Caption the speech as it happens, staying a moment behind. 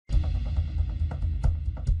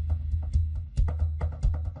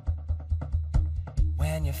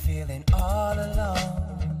and you're feeling all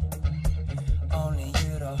alone. Only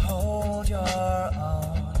you to hold your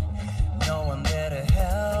own. No one there to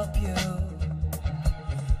help you.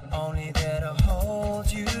 Only there to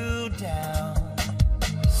hold you down.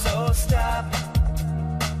 So stop.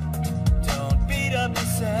 Don't beat up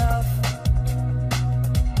yourself.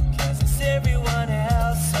 'Cause it's everyone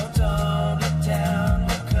else. So don't look down.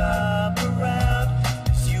 Look up around.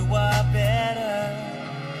 'Cause you are better.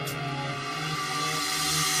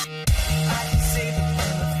 I can see that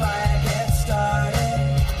when the fire gets started,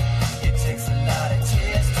 it takes a lot of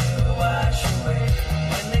tears to wash away.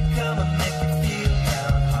 When they come and make you feel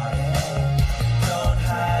downhearted, don't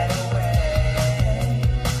hide away.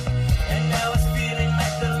 And now it's feeling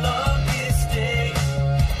like the longest day.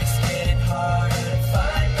 It's getting harder to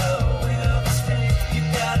find the will to stay. You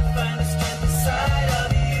gotta find the strength inside of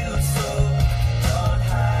you, so don't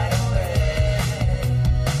hide away.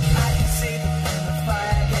 I can see that when the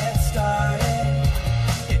fire gets started,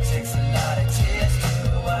 it takes a lot of tears to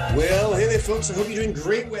wash. Well, hey there, folks. I hope you're doing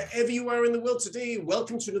great wherever you are in the world today.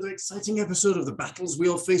 Welcome to another exciting episode of The Battles We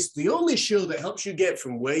All Face, the only show that helps you get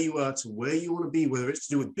from where you are to where you want to be, whether it's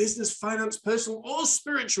to do with business, finance, personal, or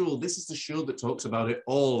spiritual. This is the show that talks about it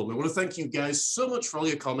all. And I want to thank you guys so much for all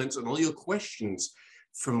your comments and all your questions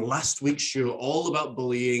from last week's show, all about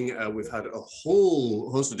bullying. We've had a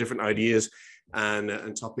whole host of different ideas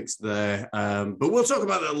and topics there. But we'll talk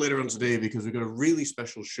about that later on today because we've got a really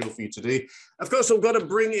special show for you today. Of course, I've got to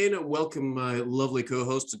bring in and welcome my lovely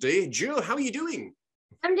co-host today. Jo, how are you doing?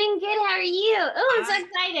 I'm doing good. How are you? Oh, I'm so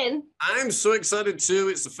excited. I'm so excited too.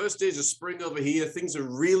 It's the first days of spring over here. Things are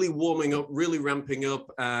really warming up, really ramping up,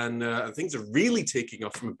 and things are really taking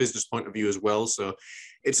off from a business point of view as well. So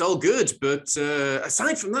it's all good. But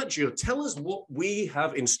aside from that, Jo, tell us what we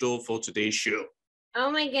have in store for today's show. Oh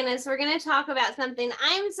my goodness. We're going to talk about something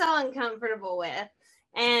I'm so uncomfortable with.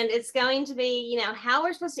 And it's going to be, how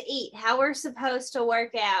we're supposed to eat, how we're supposed to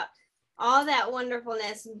work out, all that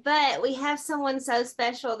wonderfulness. But we have someone so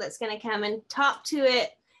special that's going to come and talk to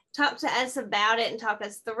us about it and talk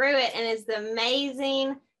us through it. And it's the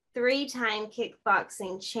amazing 3-time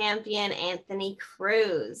kickboxing champion, Anthony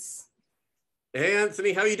Cruz. Hey,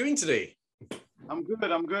 Anthony, how are you doing today? I'm good.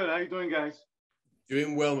 How you doing, guys?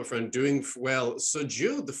 Doing well, my friend, doing well. So,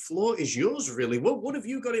 Jo, the floor is yours, really. What have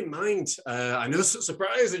you got in mind? I know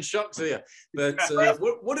surprise and shocks here, but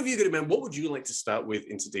what have you got in mind? What would you like to start with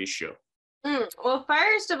in today's show? Well,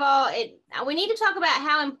 first of all, we need to talk about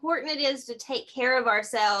how important it is to take care of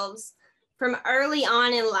ourselves from early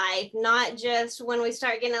on in life, not just when we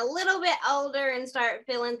start getting a little bit older and start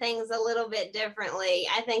feeling things a little bit differently.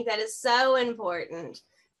 I think that is so important.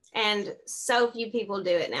 And so few people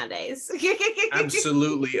do it nowadays.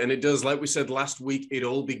 Absolutely. And it does, like we said last week, it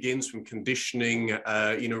all begins from conditioning,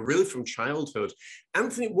 really from childhood.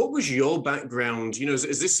 Anthony, what was your background?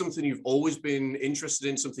 Is this something you've always been interested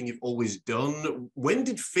in, something you've always done? When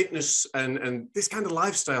did fitness and this kind of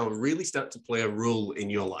lifestyle really start to play a role in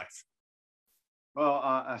your life? Well,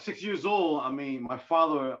 at 6 years old, my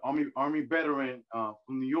father, Army veteran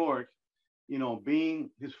from New York, being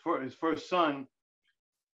his first son,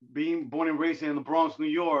 being born and raised in the Bronx, New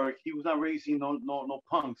York, he was not raising no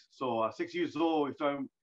punks. So at 6 years old, he started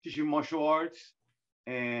teaching martial arts.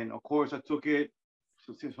 And of course, I took it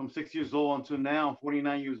from 6 years old until now. I'm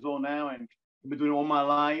 49 years old now, and I've been doing it all my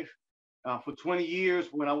life. For 20 years,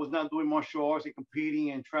 when I was not doing martial arts and competing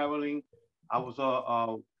and traveling, I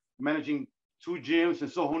was managing 2 gyms in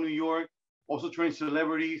Soho, New York, also training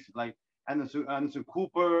celebrities like Anderson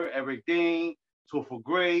Cooper, Eric Dane, Topher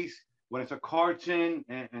Grace, Vanessa Carlton,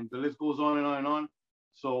 and the list goes on and on and on.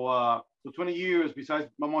 So, for 20 years, besides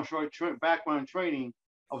my martial arts background and training,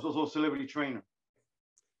 I was also a celebrity trainer.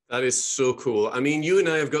 That is so cool. I mean, you and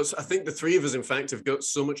I I think the three of us, in fact, have got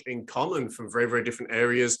so much in common from very, very different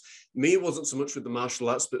areas. Me, it wasn't so much with the martial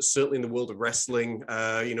arts, but certainly in the world of wrestling.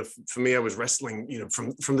 For me, I was wrestling,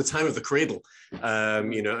 from the time of the cradle,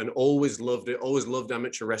 and always loved it, always loved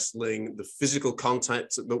amateur wrestling, the physical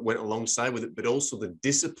contact that went alongside with it, but also the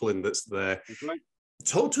discipline that's there. That's right.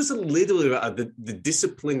 Talk to us a little bit about the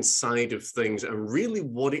discipline side of things and really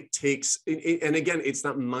what it takes. And again, it's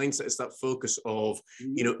that mindset, it's that focus of,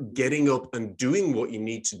 getting up and doing what you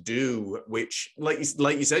need to do, which, like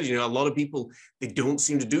you said, a lot of people, they don't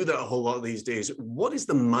seem to do that a whole lot these days. What is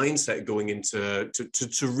the mindset going into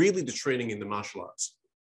to really the training in the martial arts?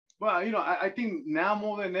 Well, I think now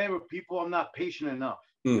more than ever, people are not patient enough.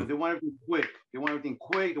 They want everything quick. They want everything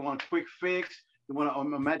quick. They want a quick fix. They want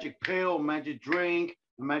a magic pill, a magic drink,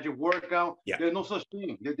 a magic workout. Yeah. There's no such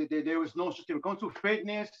thing. There is no such thing. When it comes to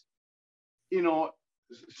fitness,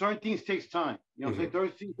 certain things takes time.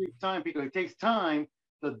 Certain things take time because it takes time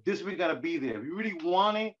the discipline got to be there. If you really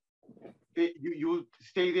want it, you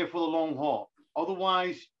stay there for the long haul.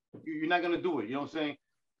 Otherwise, you're not gonna do it. You know what I'm saying?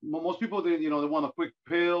 Most people, they want a quick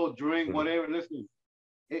pill, drink, whatever. Listen,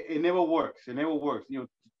 it never works. It never works.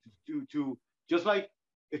 To just like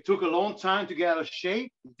it took a long time to get out of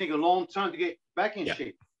shape, it takes a long time to get back in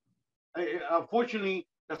shape. Unfortunately,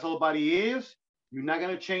 that's how the body is. You're not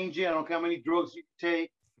gonna change it. I don't care how many drugs you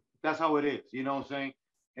take. That's how it is. You know what I'm saying?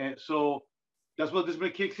 And so that's what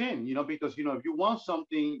discipline kicks in. Because if you want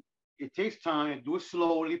something, it takes time. Do it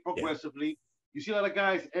slowly, progressively. Yeah. You see a lot of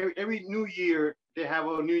guys every New Year they have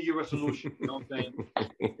a New Year resolution. You know what I'm saying?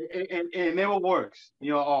 and it never works. By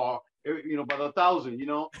the 1,000.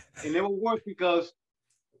 It never works because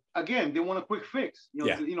again they want a quick fix.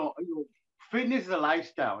 Fitness is a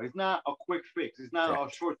lifestyle. It's not a quick fix. It's not a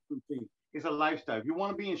short-term thing. It's a lifestyle. If you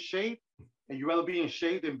want to be in shape, and you rather be in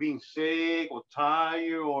shape than being sick or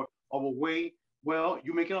tired or overweight, well,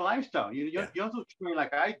 you make it a lifestyle. You have to train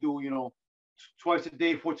like I do. Twice a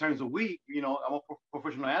day, 4 times a week. I'm a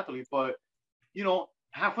professional athlete, but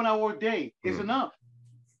half an hour a day is enough.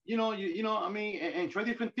 And try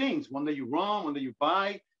different things. One day you run, one day you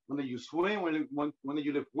bike, one day you swim, one day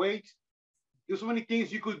you lift weights. There's so many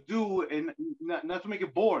things you could do, and not to make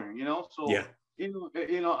it boring. So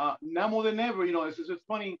now more than ever, it's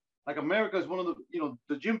funny. Like America is one of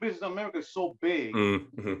the gym business in America is so big,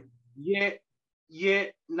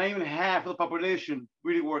 yet not even half of the population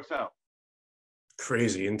really works out.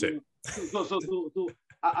 Crazy, isn't it? So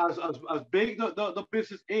as big the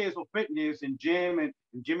business is for fitness and gym and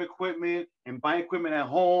gym equipment and buying equipment at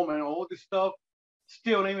home and all this stuff,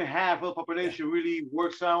 still not even half of the population really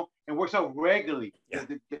works out and works out regularly. Yeah.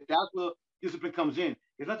 That's where discipline comes in.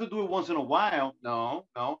 It's not to do it once in a while. No.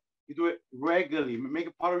 You do it regularly. Make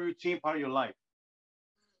it part of your routine, part of your life.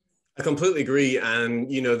 I completely agree. And,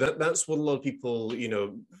 that's what a lot of people,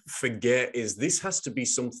 forget is this has to be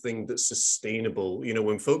something that's sustainable.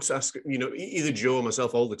 When folks ask, either Joe or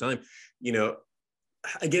myself all the time,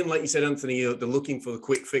 again, like you said, Anthony, they're looking for the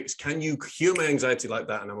quick fix. Can you cure my anxiety like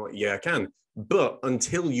that? And I'm like, yeah, I can. But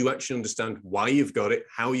until you actually understand why you've got it,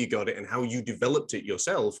 how you got it, and how you developed it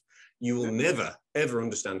yourself, you will never, ever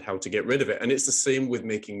understand how to get rid of it. And it's the same with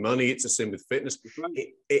making money. It's the same with fitness.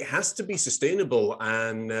 It has to be sustainable.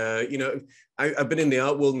 And, I've been in the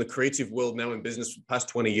art world and the creative world now in business for the past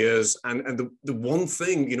 20 years. And the one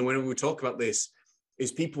thing, whenever we talk about this,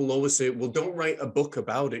 is people always say, well, don't write a book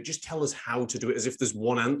about it. Just tell us how to do it, as if there's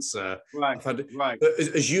one answer. Right. But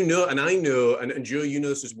as you know, and I know, and Joe, you know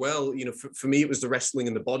this as well, for me, it was the wrestling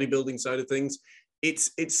and the bodybuilding side of things. It's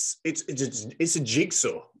a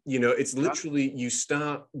jigsaw. It's literally you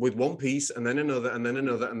start with one piece and then another and then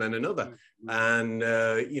another and then another. And,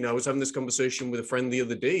 I was having this conversation with a friend the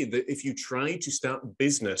other day that if you try to start a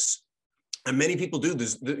business, and many people do,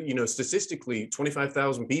 there's, statistically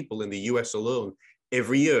 25,000 people in the US alone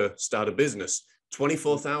every year start a business.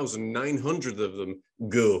 24,900 of them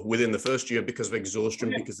go within the first year because of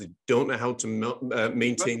exhaustion, because they don't know how to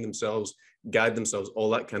maintain themselves, guide themselves, all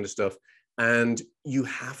that kind of stuff. And you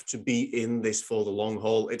have to be in this for the long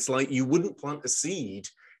haul. It's like you wouldn't plant a seed,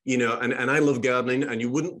 and I love gardening, and you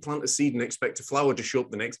wouldn't plant a seed and expect a flower to show up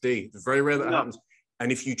the next day. It's very rare that happens.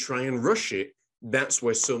 And if you try and rush it, that's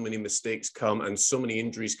where so many mistakes come and so many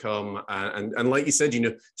injuries come. And like you said,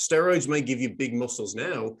 steroids may give you big muscles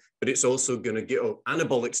now, but it's also going to get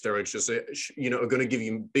anabolic steroids, are going to give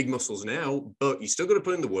you big muscles now, but you still got to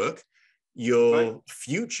put in the work. Your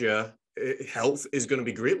future health is going to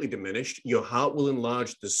be greatly diminished. Your heart will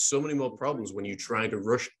enlarge. There's so many more problems when you try to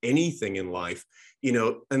rush anything in life,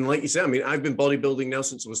 and like you said, I've been bodybuilding now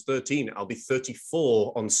since I was 13. I'll be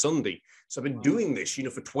 34 on Sunday. So I've been doing this,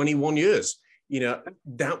 for 21 years.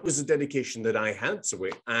 That was the dedication that I had to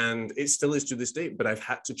it, and it still is to this day, but I've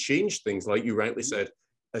had to change things, like you rightly said,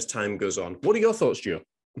 as time goes on. What are your thoughts, Joe?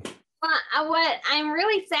 Well, what I'm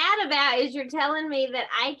really sad about is you're telling me that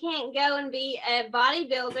I can't go and be a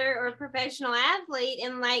bodybuilder or a professional athlete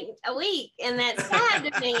in like a week, and that's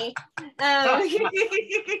sad to me. But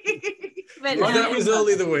that was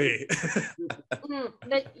only the way.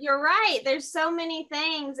 But you're right. There's so many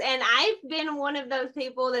things, and I've been one of those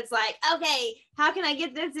people that's like, okay, how can I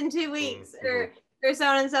get this in 2 weeks, or so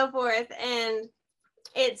on and so forth, and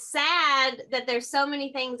it's sad that there's so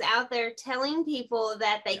many things out there telling people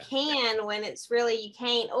that they can when it's really you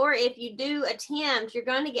can't, or if you do attempt, you're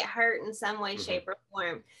going to get hurt in some way, shape, or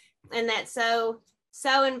form. And that's so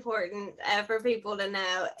so important for people to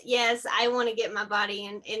know. Yes, I want to get my body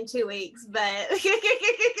in 2 weeks, but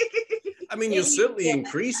I mean, you'll certainly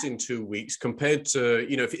increase in 2 weeks compared to,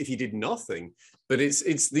 you know, if you did nothing. But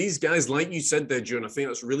it's these guys, like you said there, John. I think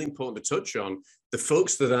that's really important to touch on. The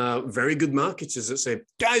folks that are very good marketers that say,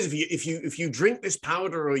 guys, if you drink this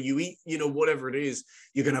powder or you eat, you know, whatever it is,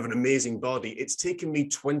 you're gonna have an amazing body. It's taken me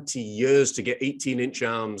 20 years to get 18-inch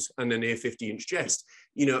arms and an 50-inch chest.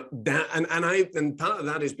 You know, that and part of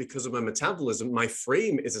that is because of my metabolism. My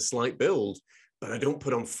frame is a slight build, but I don't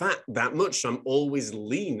put on fat that much. So I'm always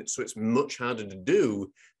lean. So it's much harder to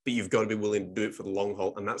do, but you've got to be willing to do it for the long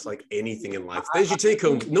haul. And that's like anything in life. There's your take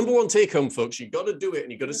home. Number one take home, folks. You got to do it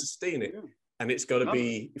and you got to sustain it. And it's got to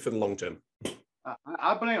be for the long term.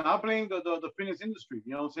 I blame the fitness industry,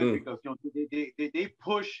 you know what I'm saying? Because, you know, they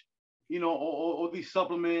push, you know, all these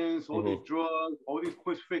supplements, all these drugs, all these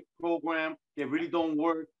quick fix programs that really don't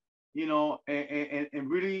work, you know, and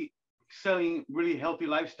really selling really healthy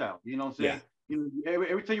lifestyle, you know what I'm saying? Yeah. You know,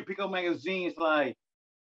 every time you pick up a magazine, it's like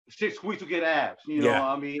 6 weeks to get abs, you know,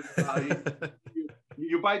 I mean,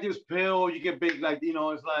 you buy this pill, you get big, like, you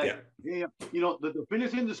know, it's like, you know, the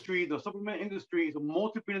fitness industry, the supplement industry is a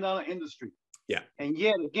multi-billion-dollar industry. Yeah. And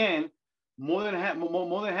yet again, more than half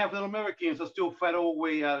of the Americans are still fat or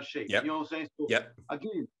way out of shape. You know what I'm saying? So,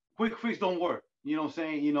 again, quick fix don't work. You know what I'm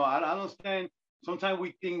saying? You know, I understand sometimes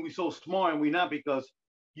we think we're so smart and we're not, because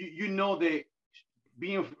you know that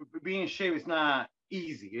being in shape is not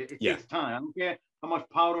easy. It takes time. I don't care how much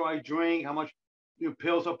powder I drink, how much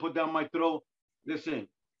pills I put down my throat. Listen,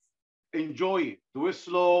 enjoy it. Do it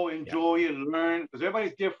slow, enjoy it, learn, because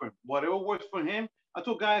everybody's different. Whatever works for him. I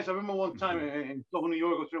told guys, I remember one time in New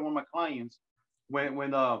York, I was with one of my clients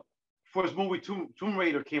when the first movie Tomb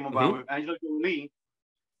Raider came about with Angela Jolie,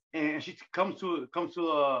 and she comes to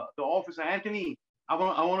the office. Anthony, I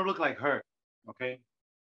want to look like her, okay?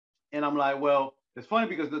 And I'm like, well, it's funny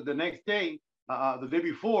because the next day, the day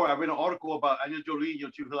before, I read an article about Angela Jolie. You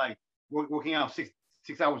know, she was like working out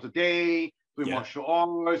six hours a day, doing martial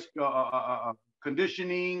arts,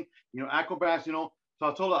 conditioning, you know, acrobats, you know. So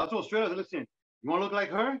I told straight up, listen, you want to look like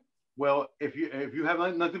her? Well, if you have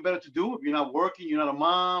nothing better to do, if you're not working, you're not a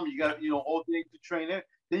mom, you got, you know, all day to train it,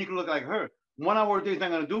 then you can look like her. 1 hour a day is not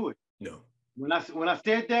gonna do it. No. When I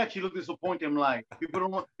said that, she looked disappointed. I'm like, people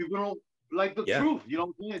don't like the truth. You know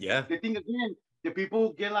what I'm saying? Yeah. They think again, the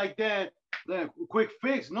people get like that, quick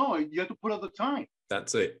fix. No, you have to put up the time.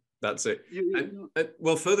 That's it. That's it. And,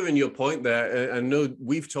 well, further in your point there, I know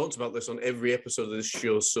we've talked about this on every episode of this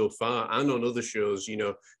show so far and on other shows, you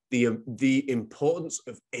know, the importance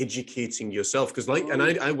of educating yourself. Because and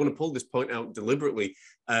I want to pull this point out deliberately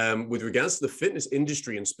with regards to the fitness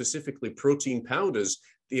industry and specifically protein powders,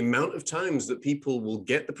 the amount of times that people will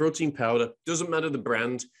get the protein powder, doesn't matter the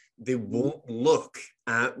brand, they won't look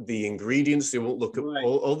at the ingredients. They won't look at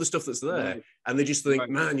all the stuff that's there. And they just think,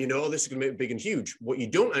 man, you know, this is going to make it big and huge. What you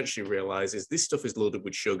don't actually realize is this stuff is loaded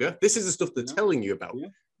with sugar. This is the stuff they're telling you about.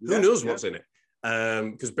 Who knows what's in it?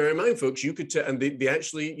 Because bear in mind, folks, you could, and they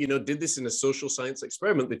actually, you know, did this in a social science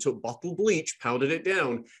experiment. They took bottled bleach, powdered it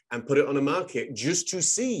down, and put it on a market just to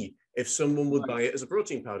see if someone would buy it as a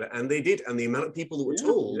protein powder. And they did. And the amount of people that were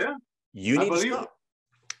told, you need to stop.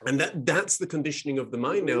 And that's the conditioning of the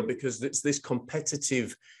mind now, because it's this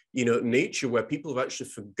competitive, you know, nature where people have actually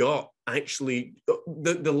forgot,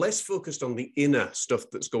 they're less focused on the inner stuff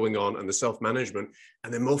that's going on and the self-management,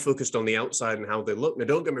 and they're more focused on the outside and how they look. Now,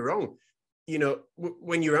 don't get me wrong, you know,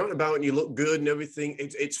 when you're out and about and you look good and everything,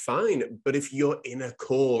 it's fine. But if your inner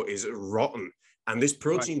core is rotten, and this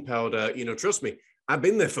protein powder, you know, trust me, I've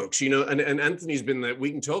been there, folks, you know, and Anthony's been there. We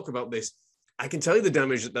can talk about this. I can tell you the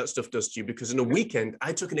damage that stuff does to you, because in a weekend,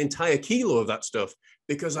 I took an entire kilo of that stuff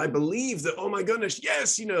because I believed that, oh my goodness,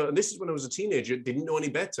 yes, you know, and this is when I was a teenager, didn't know any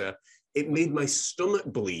better. It made my stomach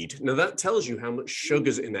bleed. Now that tells you how much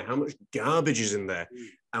sugar's in there, how much garbage is in there.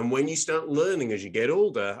 And when you start learning as you get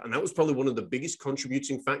older, and that was probably one of the biggest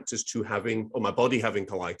contributing factors to my body having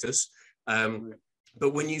colitis.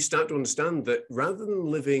 But when you start to understand that rather than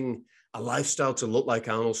living a lifestyle to look like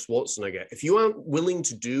Arnold Schwarzenegger, if you aren't willing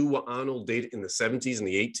to do what Arnold did in the 70s and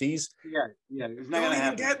the 80s, it's not gonna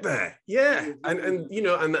happen. Get there. And you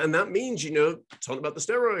know, and that means, you know, talking about the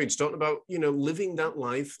steroids, talking about, you know, living that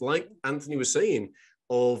life, like Anthony was saying,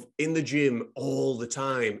 of in the gym all the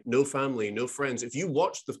time, no family, no friends. If you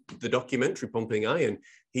watch the documentary Pumping Iron,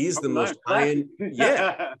 he is the most iron,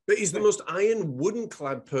 but he's the most iron wooden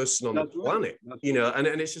clad person on the planet, you know, and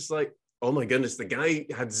it's just like, oh my goodness, the guy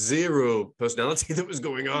had zero personality that was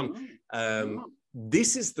going on.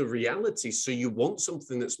 This is the reality. So you want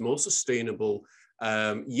something that's more sustainable,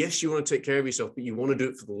 Yes, you want to take care of yourself, but you want to do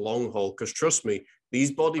it for the long haul. Because trust me,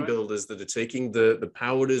 these bodybuilders that are taking the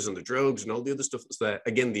powders and the drugs and all the other stuff that's there,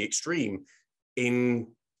 again, the extreme, in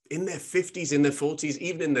their 50s, in their 40s,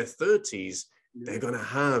 even in their 30s, they're going to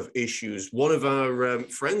have issues. One of our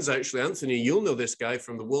friends, actually, Anthony, you'll know this guy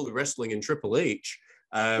from the world of wrestling in Triple H.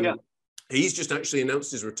 He's just actually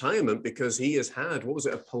announced his retirement because he has had, what was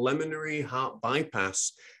it, a pulmonary heart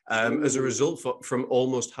bypass as a result from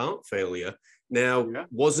almost heart failure. Now,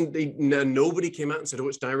 nobody came out and said, oh,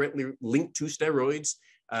 it's directly linked to steroids.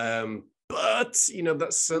 But, you know,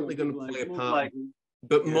 that's certainly going to play a part.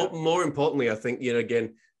 But more importantly, I think, you know,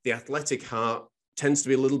 again, the athletic heart tends to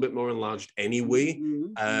be a little bit more enlarged anyway.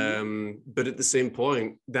 But at the same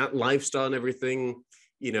point, that lifestyle and everything,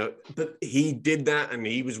 you know, but he did that and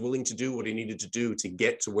he was willing to do what he needed to do to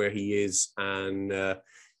get to where he is. And,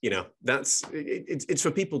 you know, it's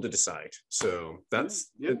for people to decide. So that's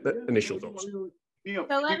the initial thoughts. So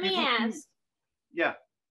let me ask. Yeah.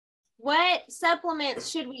 What supplements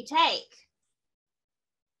should we take?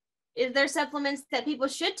 Is there supplements that people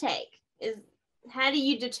should take? How do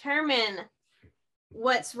you determine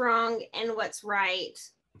what's wrong and what's right?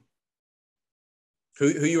 Who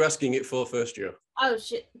are you asking it for first, Joe? Oh,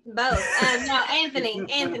 shit, both. No, Anthony,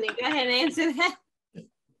 go ahead and answer that.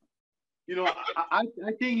 You know, I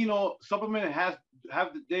think, you know, supplement have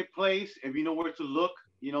their place if you know where to look,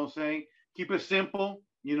 you know what I'm saying? Keep it simple,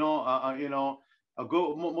 you know, a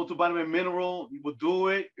good multivitamin mineral will do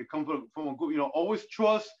it. It comes from a good, you know, always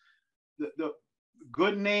trust the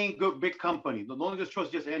good name, good big company. Don't just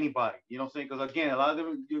trust just anybody, you know what I'm saying? Because again, a lot of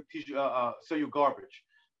them teach you, sell you garbage.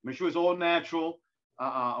 Make sure it's all natural,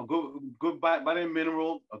 a good vitamin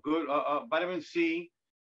mineral, a good vitamin C.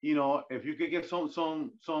 You know, if you could get some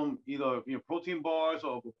either, you know, protein bars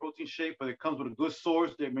or protein shake, but it comes with a good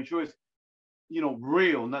source, they make sure it's, you know,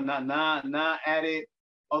 real, not added,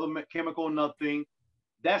 other chemical, nothing.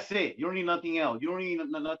 That's it. You don't need nothing else. You don't need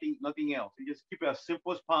nothing else. You just keep it as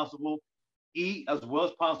simple as possible. Eat as well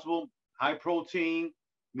as possible. High protein,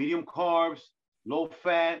 medium carbs, low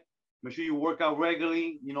fat. Make sure you work out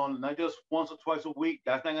regularly. You know, not just once or twice a week.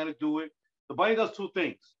 That's not gonna do it. The body does two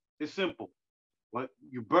things. It's simple. What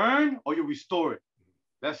you burn or you restore it.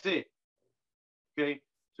 That's it. Okay.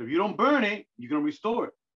 So if you don't burn it, you're gonna restore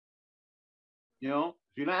it. You know,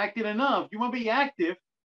 if you're not active enough, you want to be active,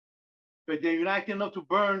 but then you're not active enough to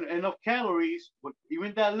burn enough calories. But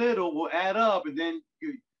even that little will add up, and then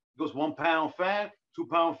it goes 1 pound fat, 2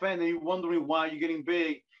 pound fat, and then you're wondering why you're getting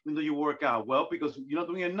big even though you work out. Well, because you're not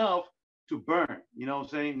doing enough to burn. You know what I'm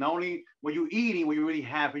saying? Not only what you're eating, what you really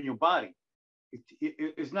have in your body.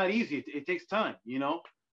 It's not easy. It takes time, you know.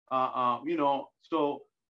 You know, so,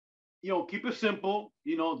 you know, keep it simple.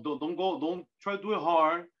 You know, don't try to do it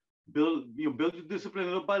hard. Build your discipline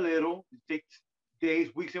little by little. It takes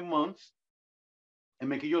days, weeks, and months, and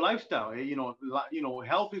make it your lifestyle. You know,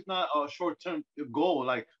 health is not a short-term goal.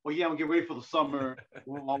 Like, well, yeah, I'm gonna get ready for the summer. I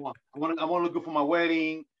want to look good for my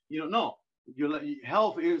wedding. You know, no. Your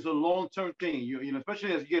health is a long-term thing. You know,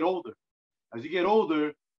 especially as you get older. As you get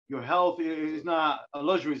older, your health is not a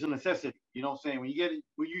luxury; it's a necessity. You know what I'm saying?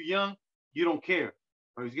 When you're young, you don't care.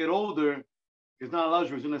 But as you get older, it's not a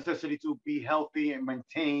luxury; it's a necessity to be healthy and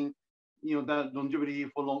maintain, you know, that longevity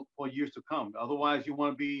for years to come. Otherwise, you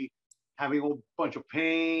want to be having a bunch of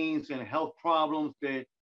pains and health problems that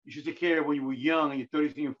you should take care of when you were young in your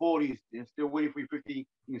 30s and your 40s, and still waiting for your 50s and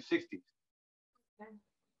your 60s. Okay.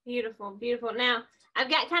 Beautiful, beautiful. Now, I've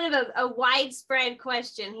got kind of a widespread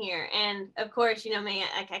question here, and of course, you know me,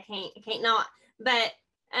 I can't not. But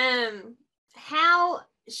how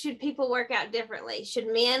should people work out differently? Should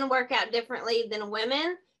men work out differently than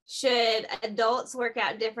women? Should adults work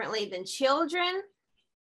out differently than children?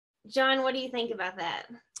 John, what do you think about that?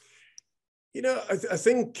 You know, I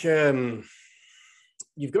think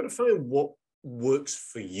you've got to find what works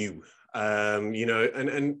for you. You know,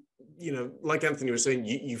 and you know, like Anthony was saying,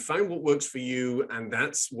 you find what works for you, and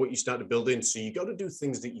that's what you start to build in. So you got to do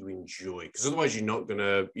things that you enjoy, because otherwise you're not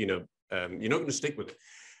gonna, you know, you're not gonna stick with it.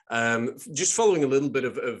 Just following a little bit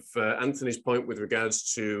of Anthony's point with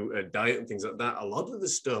regards to diet and things like that, a lot of the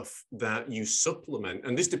stuff that you supplement,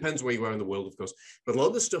 and this depends where you are in the world, of course, but a lot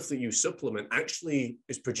of the stuff that you supplement actually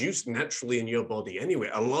is produced naturally in your body anyway.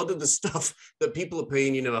 A lot of the stuff that people are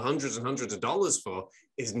paying, you know, hundreds and hundreds of dollars for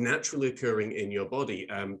is naturally occurring in your body.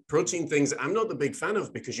 Protein things, I'm not the big fan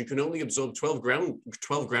of, because you can only absorb 12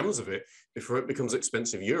 grams of it before it becomes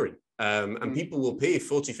expensive urine. And people will pay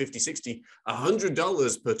 $40, $50, $60,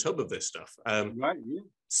 $100 per tub of this stuff. Right. Yeah.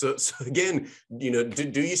 So again, you know,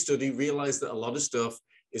 do your study, realize that a lot of stuff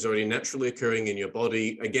is already naturally occurring in your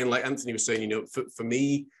body. Again, like Anthony was saying, you know, for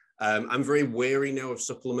me, I'm very wary now of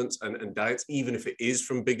supplements and diets, even if it is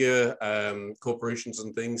from bigger corporations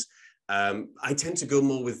and things. I tend to go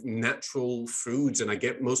more with natural foods, and I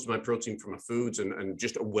get most of my protein from my foods and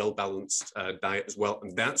just a well-balanced diet as well.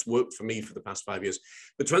 And that's worked for me for the past 5 years.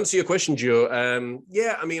 But to answer your question, Joe,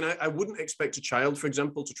 yeah, I mean, I wouldn't expect a child, for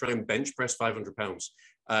example, to try and bench press 500 pounds.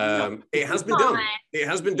 It has been done. It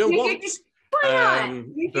has been done once. But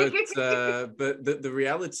the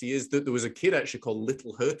reality is that there was a kid actually called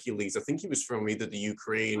Little Hercules. I think he was from either the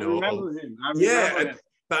Ukraine or him. Him.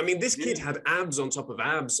 But I mean, this kid had abs on top of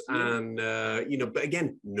abs, and you know, but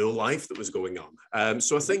again, no life that was going on.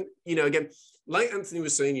 So I think, you know, again, like Anthony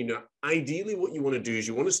was saying, you know, ideally what you want to do is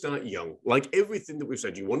you want to start young. Like everything that we've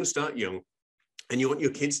said, you want to start young, and you want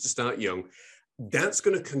your kids to start young. That's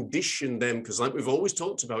going to condition them, because like we've always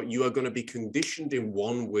talked about, you are going to be conditioned in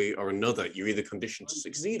one way or another. You're either conditioned to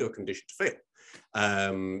succeed or conditioned to fail.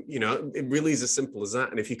 You know, it really is as simple as that.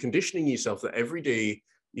 And if you're conditioning yourself that every day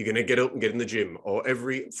you're going to get up and get in the gym, or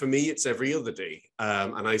for me, it's every other day.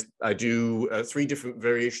 And I do 3 different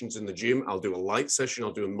variations in the gym. I'll do a light session,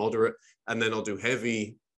 I'll do a moderate, and then I'll do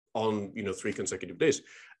heavy on, you know, 3 consecutive days.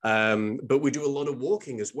 But we do a lot of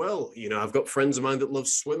walking as well. You know, I've got friends of mine that love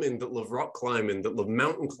swimming, that love rock climbing, that love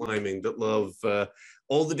mountain climbing, that love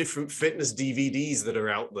all the different fitness DVDs that are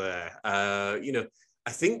out there. You know,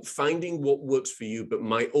 I think finding what works for you, but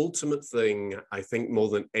my ultimate thing, I think more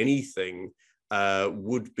than anything,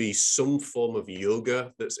 would be some form of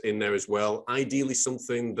yoga that's in there as well. Ideally,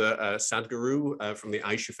 something that Sadhguru from the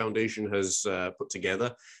Aisha Foundation has put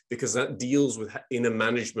together, because that deals with inner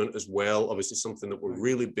management as well. Obviously, something that we're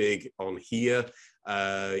really big on here,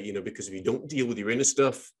 you know, because if you don't deal with your inner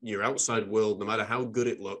stuff, your outside world, no matter how good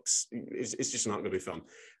it looks, it's just not going to be fun.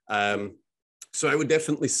 So I would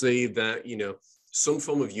definitely say that, you know, some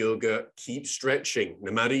form of yoga, keep stretching,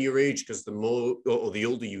 no matter your age, because the more or the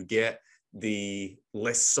older you get, the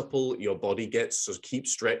less supple your body gets. So keep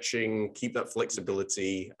stretching, keep that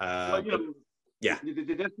flexibility. Well, you know, yeah,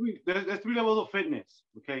 there's 3 levels of fitness.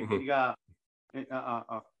 Okay, you got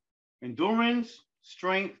endurance,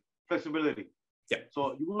 strength, flexibility. Yeah.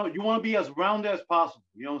 So you want to be as rounded as possible.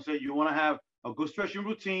 You know what I'm saying? You want to have a good stretching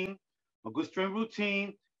routine, a good strength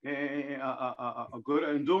routine, a good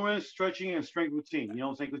endurance, stretching, and strength routine. You know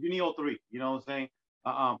what I'm saying? Because you need all 3. You know what I'm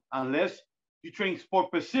saying? Unless you train sport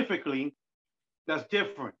specifically, that's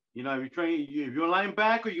different. You know, if you're a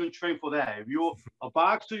linebacker, you can train for that. If you're a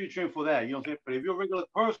boxer, you train for that. You know what I'm saying? But if you're a regular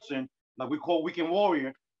person, like we call weekend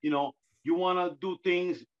warrior, you know, you want to do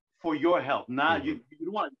things for your health. Not you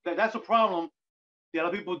want. That's a problem that a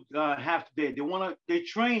lot of people have today. They're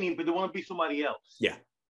training, but they want to be somebody else. Yeah.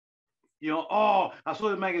 You know, oh, I saw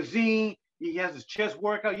the magazine. He has his chest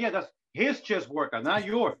workout. Yeah, that's his chest workout, not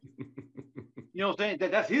yours. You know what I'm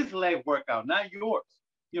saying? That's his leg workout, not yours.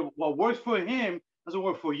 You know, what works for him doesn't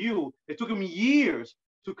work for you. It took him years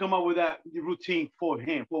to come up with that routine for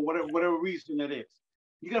him, for whatever reason it is.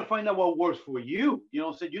 You got to find out what works for you. You know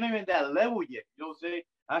what I'm saying? You're not even at that level yet. You know what I'm saying?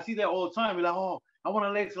 I see that all the time. Be like, oh, I want a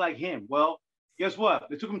legs like him. Well, guess what?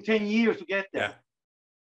 It took him 10 years to get there. Yeah,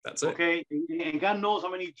 that's it. Okay, and God knows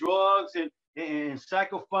how many drugs and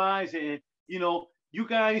sacrifice, and you know, you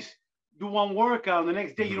guys do one workout, and the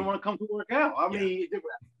next day you don't want to come to work out. I mean,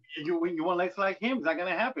 you want legs like him, it's not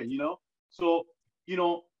gonna happen, you know. So, you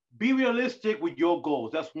know, be realistic with your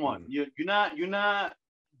goals. That's one. You're not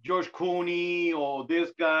George Clooney or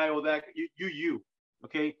this guy or that. You.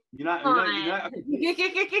 Okay, you're not.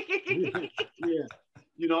 Yeah.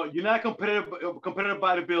 You know, you're not a competitive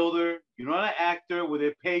bodybuilder. You're not an actor where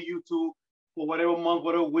they pay you for whatever month,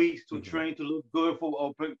 whatever weeks to train to look good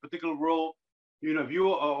for a particular role. You know, if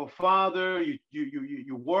you're a father,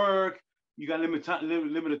 you work, you got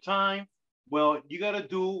limited time. Well, you got to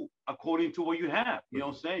do according to what you have. You know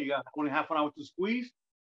what I'm saying? You got only half an hour to squeeze.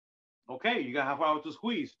 Okay, you got half an hour to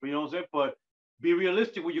squeeze. But you know what I'm saying? But be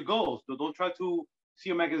realistic with your goals. So don't try to see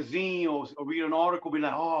a magazine or read an article, be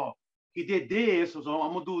like, oh, he did this, so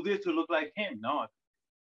I'm gonna do this to look like him. No,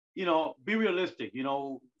 you know, be realistic. You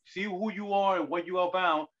know, see who you are and what you are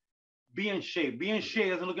about. Be in shape. Be in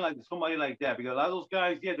shape doesn't look like somebody like that, because a lot of those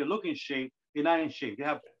guys, yeah, they look in shape. They're not in shape. They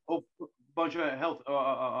have a bunch of health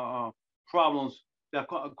problems that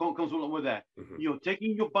comes along with that. You know,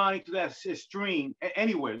 taking your body to that extreme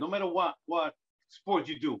anywhere, no matter what sport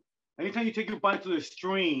you do. Anytime you take your body to the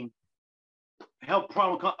extreme, health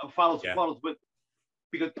problem follows. But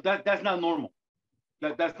because that's not normal.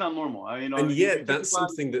 That's not normal. You know, and yet that's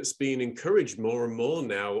something that's being encouraged more and more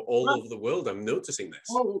now all over the world. I'm noticing this.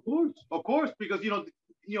 Oh, of course, because you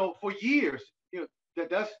know, for years, you know,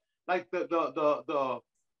 that's like the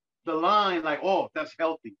line, like, oh, that's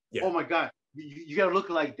healthy. Yeah. Oh my God, you got to look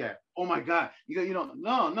like that. Oh my God,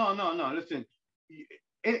 no. Listen,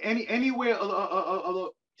 anywhere of the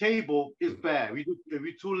table is bad. If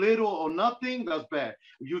you're too little or nothing, that's bad.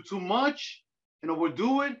 If you're too much and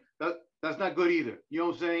overdo it, that's not good either. You know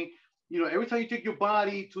what I'm saying? Every time you take your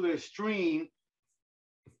body to the extreme,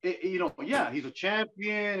 yeah, he's a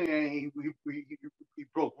champion and he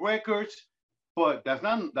broke records, but that's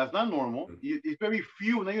not normal. It's very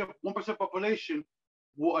few. 1% population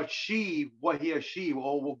will achieve what he achieved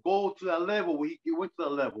or will go to that level where he went to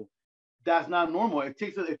that level. That's not normal. It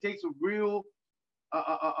takes a real,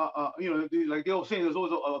 like they were saying, there's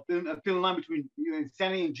always a thin line between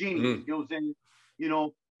insanity and genius. You know what I'm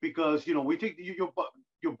saying? Because we take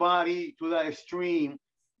your body to that extreme.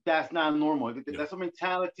 That's not normal. That's a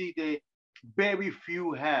mentality that very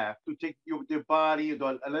few have, to take their body,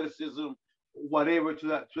 the athleticism, whatever, to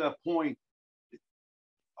that point.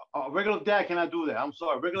 A regular dad cannot do that. I'm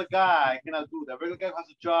sorry. A regular guy cannot do that. A regular guy who has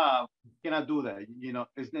a job cannot do that. You're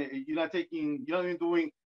not even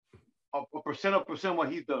doing a percent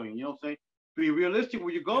what he's doing. You know what I'm saying? Be realistic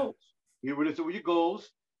with your goals. Be realistic with your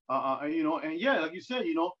goals. And yeah, like you said,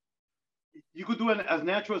 you could do it as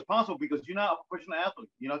natural as possible because you're not a professional athlete.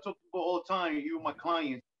 I tell people all the time, even my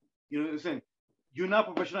clients, listen, you're not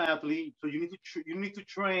a professional athlete, so you need to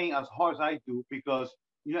train as hard as I do because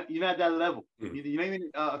you're not at that level. You're not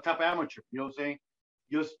even a top amateur. You know what I'm saying?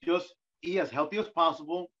 Just eat as healthy as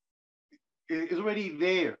possible. It's already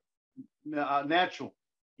there, natural.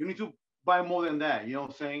 You need to buy more than that. You know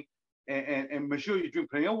what I'm saying? And make sure you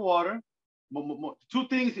drink plenty of water. Two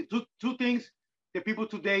things that people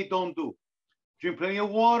today don't do: drink plenty of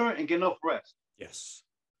water and get enough rest. Yes.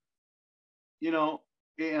 And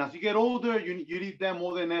as you get older, you need that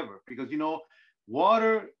more than ever because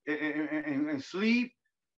water and sleep.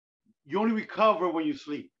 You only recover when you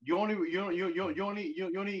sleep. You only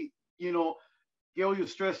get all your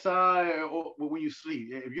stress out when you sleep.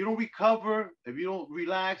 If you don't recover, if you don't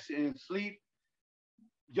relax and sleep,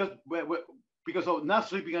 just because of not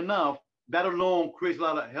sleeping enough, that alone creates a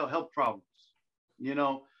lot of health problems.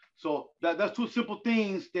 So that's two simple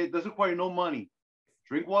things that doesn't require no money.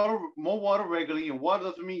 Drink water, more water regularly, and water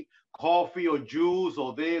doesn't mean coffee or juice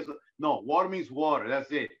or this. No, water means water. That's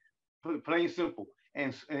it. Plain simple.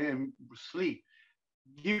 And sleep.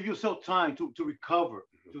 Give yourself time to recover,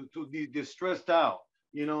 to be stressed out.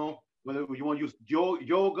 Whether you want to use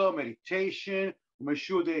yoga, meditation, make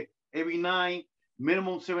sure that every night,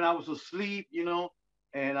 minimum 7 hours of sleep.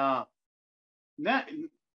 And that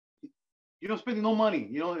you don't spend no money.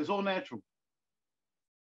 It's all natural.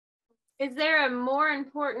 Is there a more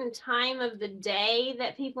important time of the day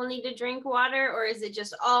that people need to drink water, or is it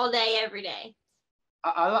just all day, every day?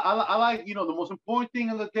 I like, the most important thing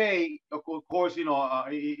of the day, of course, your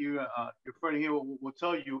friend here will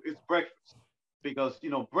tell you, it's breakfast. Because,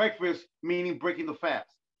 breakfast meaning breaking the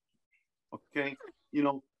fast. Okay?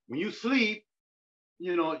 When you sleep,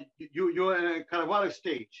 you're in a catabolic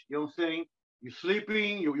stage. You know what I'm saying? You're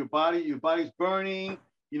sleeping, your body's burning,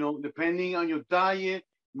 depending on your diet,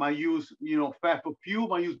 might use, fat for fuel,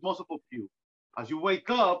 might use muscle for fuel. As you wake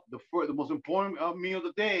up, the most important meal of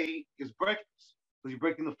the day is breakfast. Because you're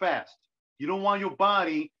breaking the fast. You don't want your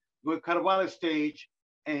body to go to catabolic stage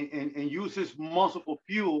and use this muscle for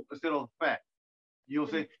fuel instead of fat. You know what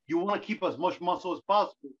I'm saying? You want to keep as much muscle as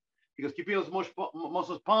possible because keeping as much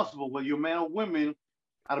muscle as possible, whether you're man or women,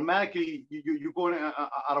 automatically you go in a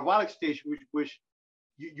catabolic stage, which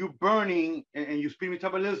you're burning and you're speeding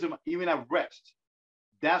metabolism even at rest.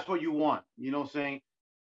 That's what you want. You know what I'm saying?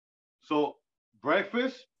 So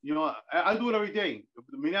breakfast, I do it every day.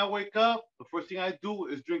 The minute I wake up, the first thing I do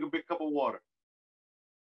is drink a big cup of water.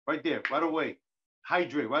 Right there, right away.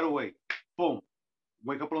 Hydrate right away. Boom.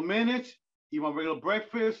 Wait a couple of minutes, eat my regular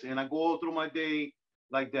breakfast, and I go through my day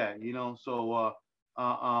like that, So,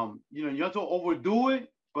 you have to overdo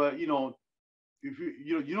it, but, if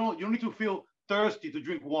you don't need to feel thirsty to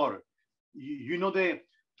drink water. You know that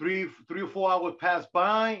 3 or 4 hours pass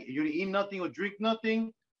by, you didn't eat nothing or drink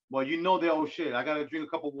nothing. Well, that, oh shit, I gotta drink a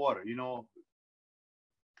cup of water,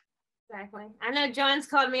 Exactly. I know John's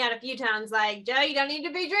called me out a few times, like, Joe, you don't need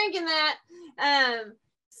to be drinking that.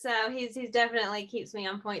 So he's definitely keeps me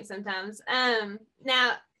on point sometimes.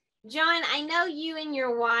 Now, John, I know you and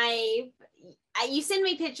your wife, you send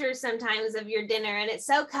me pictures sometimes of your dinner, and it's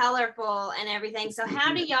so colorful and everything. So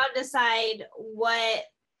how do y'all decide what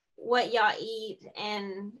y'all eat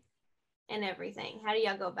and everything? How do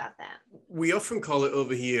y'all go about that? We often call it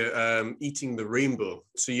over here eating the rainbow.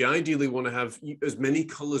 So you ideally want to have as many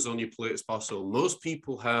colors on your plate as possible. Most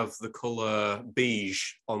people have the color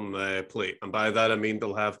beige on their plate. And by that, I mean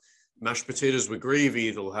they'll have mashed potatoes with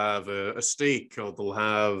gravy, they'll have a steak, or they'll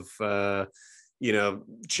have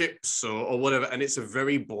chips or whatever, and it's a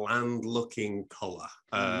very bland looking color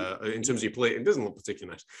in terms of your plate. It doesn't look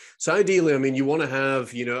particularly nice. So ideally, I mean, you want to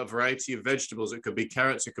have a variety of vegetables. It could be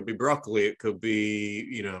carrots, it could be broccoli, it could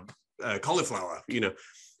be cauliflower.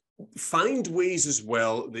 Find ways as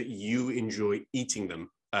well that you enjoy eating them.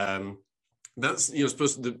 That's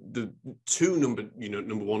supposed to the two number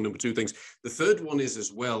one, number two things. The third one is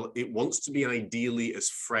as well, it wants to be ideally as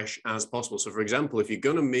fresh as possible. So for example, if you're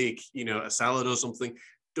going to make a salad or something,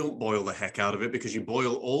 don't boil the heck out of it, because you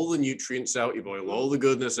boil all the nutrients out, you boil all the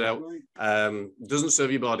goodness out. Doesn't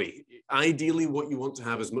serve your body. Ideally, what you want to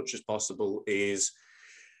have as much as possible is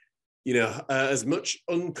as much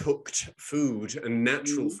uncooked food and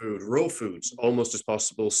natural food, raw foods, almost as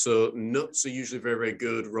possible. So nuts are usually very, very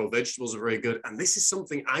good. Raw vegetables are very good. And this is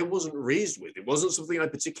something I wasn't raised with. It wasn't something I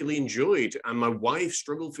particularly enjoyed. And my wife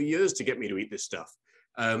struggled for years to get me to eat this stuff.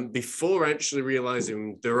 Before actually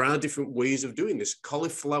realizing there are different ways of doing this.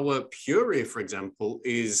 Cauliflower puree, for example,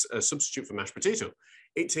 is a substitute for mashed potato.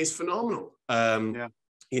 It tastes phenomenal.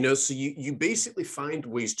 So you basically find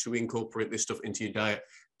ways to incorporate this stuff into your diet.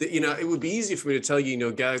 It would be easy for me to tell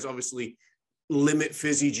you, guys, obviously limit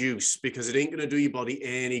fizzy juice, because it ain't going to do your body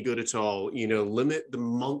any good at all. Limit the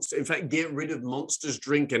Monster. In fact, get rid of Monster's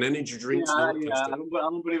drink and energy drinks. I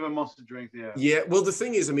don't believe in Monster drinks. Yeah. Well, the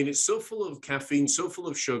thing is, I mean, it's so full of caffeine, so full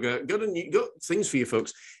of sugar. Got things for you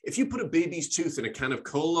folks. If you put a baby's tooth in a can of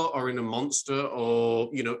cola or in a Monster or,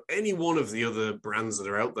 any one of the other brands that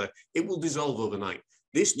are out there, it will dissolve overnight.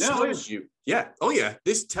 This tells you,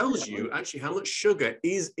 this tells you actually how much sugar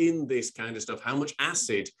is in this kind of stuff, how much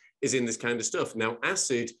acid is in this kind of stuff. Now,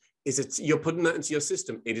 acid you're putting that into your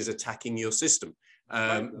system. It is attacking your system.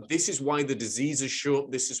 This is why the diseases show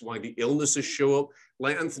up. This is why the illnesses show up.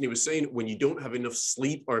 Like Anthony was saying, when you don't have enough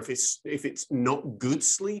sleep, or if it's not good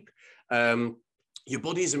sleep, your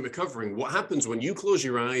body isn't recovering. What happens when you close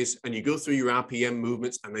your eyes and you go through your RPM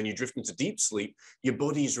movements and then you drift into deep sleep, your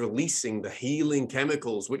body is releasing the healing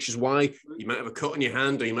chemicals, which is why you might have a cut on your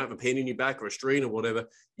hand, or you might have a pain in your back or a strain or whatever.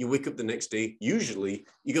 You wake up the next day, usually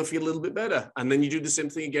you're going to feel a little bit better. And then you do the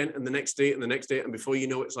same thing again, and the next day and the next day. And before you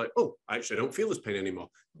know it, it's like, oh, actually, I don't feel this pain anymore.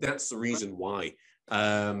 That's the reason why.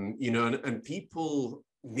 And people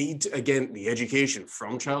need, again, the education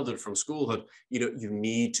from childhood, from schoolhood. You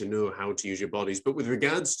need to know how to use your bodies. But with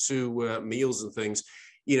regards to meals and things,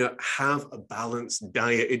 have a balanced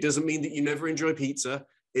diet. It doesn't mean that you never enjoy pizza.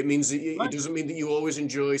 It means that it doesn't mean that you always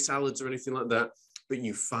enjoy salads or anything like that, but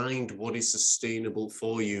you find what is sustainable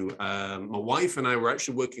for you. My wife and I were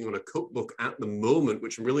actually working on a cookbook at the moment,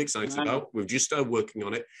 which I'm really excited about. We've just started working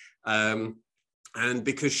on it. And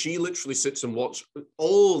because she literally sits and watches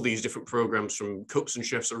all these different programs from cooks and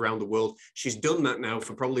chefs around the world, she's done that now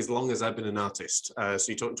for probably as long as I've been an artist. So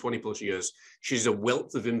you're talking 20 plus years. She's a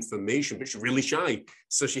wealth of information, but she's really shy.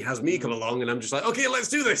 So she has me come along and I'm just like, okay, let's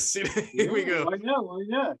do this. Here we go. I know.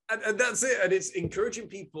 And that's it. And it's encouraging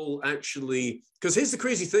people actually, because here's the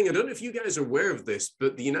crazy thing. I don't know if you guys are aware of this,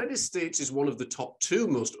 but the United States is one of the top 2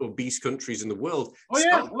 most obese countries in the world.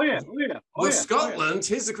 Scotland,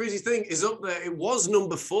 here's the crazy thing, is up there. It was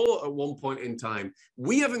number 4 at one point in time.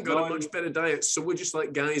 We haven't got a much better diet. So we're just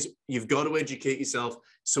like, guys, you've got to educate yourself.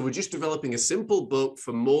 So we're just developing a simple book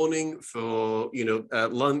for morning, for,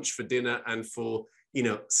 lunch, for dinner, and for,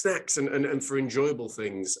 snacks and for enjoyable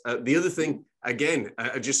things. The other thing, again,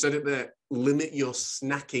 I just said it there, limit your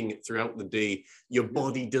snacking throughout the day. Your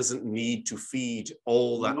body doesn't need to feed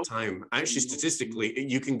all that time. Actually, statistically,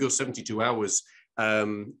 you can go 72 hours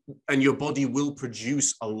and your body will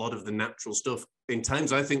produce a lot of the natural stuff. In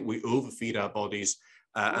times, I think we overfeed our bodies.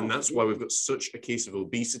 And that's why we've got such a case of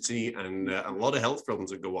obesity and a lot of health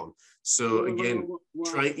problems that go on. So again,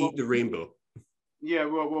 try eat the rainbow. Yeah,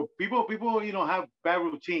 well, people, have bad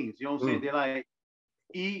routines. You know what I'm saying? They like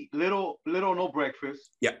eat little, no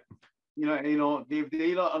breakfast. Yeah. If they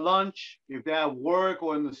eat a lunch, if they have work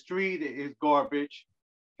or in the street, it's garbage.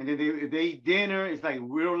 And then if they eat dinner, it's like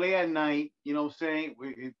real late at night. You know what I'm saying?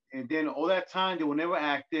 And then all that time they were never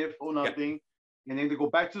active or nothing. Yeah. And then they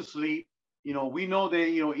go back to sleep. We know that,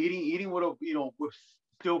 eating with with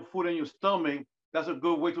still food in your stomach, that's a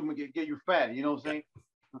good way to get you fat. You know what I'm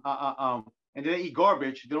saying? And they eat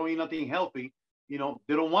garbage. They don't eat nothing healthy. They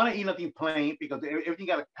don't want to eat nothing plain because everything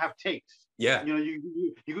got to have taste. Yeah.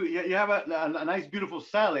 You have a nice, beautiful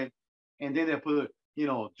salad, and then they put,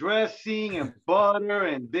 dressing and butter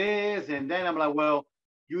and this and then. I'm like, well,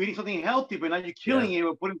 you're eating something healthy, but now you're killing it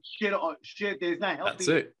with putting shit that is not healthy. That's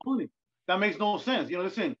it. That makes no sense.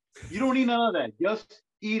 Listen, you don't need none of that. Just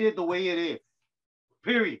eat it the way it is.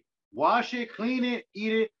 Period. Wash it, clean it,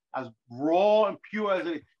 eat it. as raw and pure as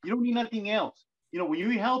it is. You don't need nothing else. You know, when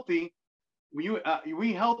you eat healthy, you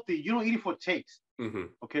eat healthy, you don't eat it for taste.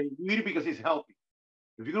 Okay, you eat it because it's healthy.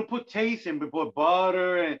 If you're gonna put taste and put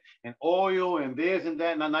butter and oil and this and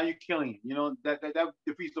that, now you're killing it. You know, that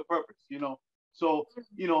defeats the purpose. You know, so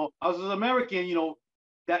you know, as an American, you know,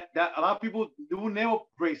 that a lot of people do never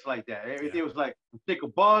race like that. It was like stick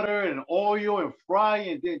of butter and oil and fry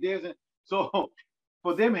and there's so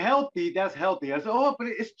for them healthy, that's healthy. I said, oh, but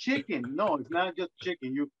it's chicken. No, it's not just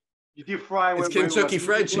chicken. You deep fry it's Kentucky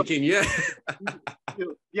Fried Chicken, yeah.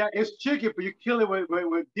 Yeah, it's chicken, but you kill it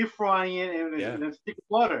with deep frying it and stick of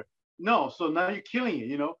butter. No, so now you're killing it,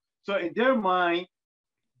 you know. So in their mind,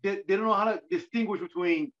 they don't know how to distinguish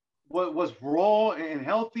between what was raw and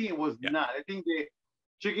healthy and was not. I think that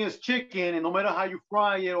chicken is chicken, and no matter how you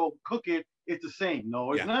fry it or cook it, it's the same.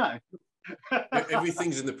 No, it's not.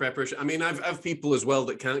 Everything's in the preparation. I mean, I've people as well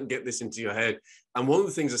that can't get this into your head. And one of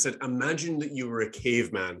the things I said, imagine that you were a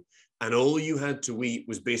caveman and all you had to eat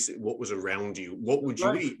was basically what was around you. What would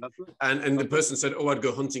you eat? And the person said, oh, I'd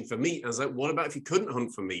go hunting for meat. I was like, what about if you couldn't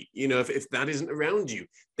hunt for meat? You know, if that isn't around you,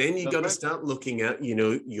 then you got to start looking at, you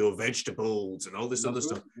know, your vegetables and all this other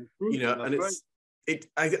stuff. You know, and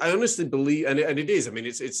I honestly believe, and it is, I mean,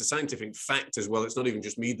 it's a scientific fact as well. It's not even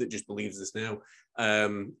just me that just believes this now.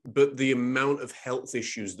 But the amount of health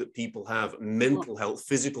issues that people have, mental health,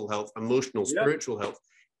 physical health, emotional, spiritual health,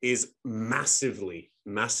 is massively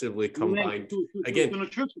combined. To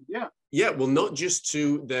nutrition, well, not just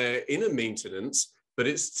to their inner maintenance, but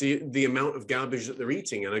it's to the amount of garbage that they're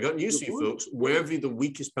eating. And I got news for you folks, wherever the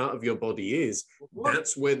weakest part of your body is,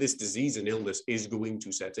 that's where this disease and illness is going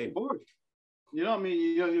to set in. You know, I mean,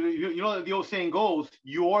 you know, the old saying goes,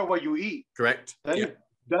 you are what you eat. Correct. That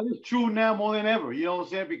is true now more than ever. You know what I'm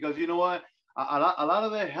saying? Because you know what? A lot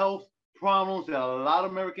of the health problems that a lot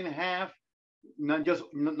of Americans have, not just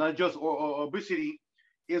obesity,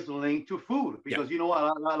 is linked to food. Because you know what?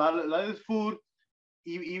 A lot of this food,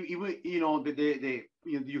 even you know, they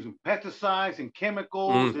using pesticides and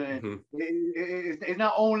chemicals, and it's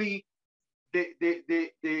not only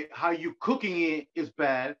the how you cooking it is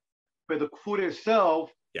bad, but the food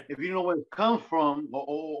itself, if you know where it comes from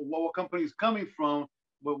or what company is coming from,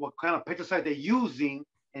 what kind of pesticide they're using,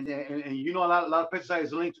 and you know a lot of pesticides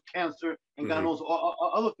is linked to cancer and God knows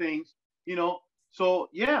other things, you know. So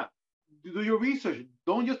do your research.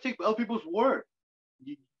 Don't just take other people's word.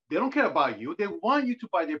 They don't care about you. They want you to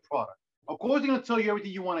buy their product. Of course, they're gonna tell you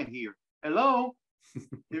everything you want to hear. Hello.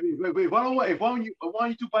 if I want you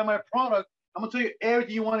to buy my product, I'm gonna tell you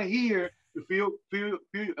everything you want to hear. To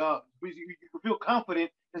feel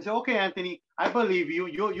confident and say, okay, Anthony, I believe you.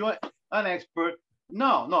 You're an expert.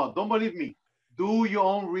 No, don't believe me. Do your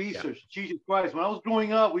own research. Jesus Christ. When I was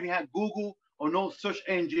growing up, we didn't have Google or no search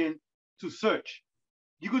engine to search.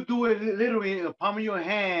 You could do it literally in the palm of your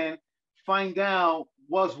hand, find out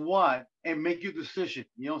what's what, and make your decision.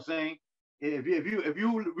 You know what I'm saying? If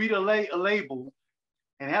you read a label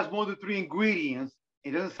and it has more than 3 ingredients,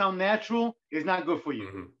 it doesn't sound natural, it's not good for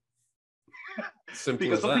you.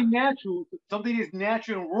 Because something is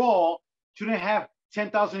natural and raw shouldn't have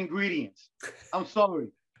 10,000 ingredients. I'm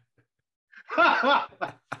sorry.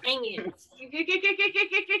 Dang it.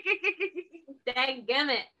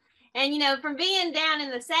 Dadgummit. And, you know, from being down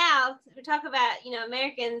in the South, we talk about, you know,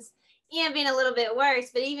 Americans, being a little bit worse,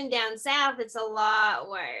 but even down South, it's a lot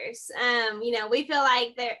worse. You know, we feel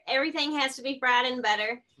like everything has to be fried in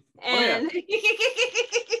butter. And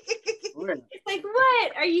it's like,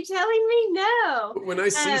 what are you telling me? No. When I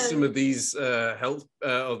see some of these health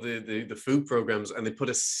or the food programs and they put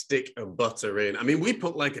a stick of butter in, I mean, we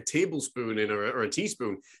put like a tablespoon in or a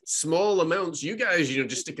teaspoon, small amounts. You guys, you know,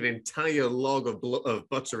 just stick an entire log of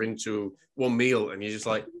butter into one meal, and you're just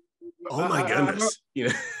like, oh my goodness, you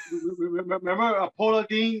know. Remember Paula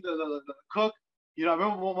Deen, the cook? You know, I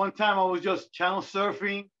remember one time I was just channel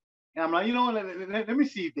surfing. And I'm like, you know, let me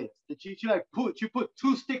see this. She put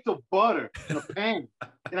 2 sticks of butter in a pan,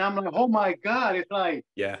 and I'm like, oh my God! It's like,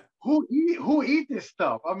 who eat this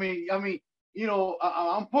stuff? I mean, you know,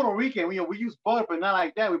 I'm Puerto Rican. You know, we use butter, but not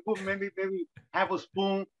like that. We put maybe half a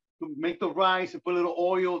spoon to make the rice and put a little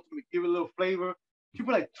oil to give it a little flavor. She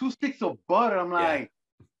put like 2 sticks of butter. I'm like,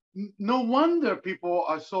 no wonder people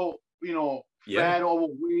are so, you know, fat,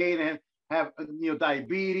 overweight, and have, you know,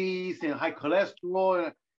 diabetes and high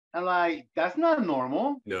cholesterol. And like, that's not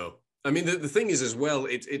normal. No. I mean, the thing is as well,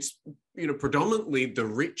 it's you know, predominantly the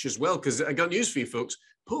rich as well, because I got news for you folks.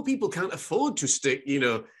 Poor people can't afford to stick, you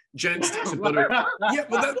know, giant sticks of butter.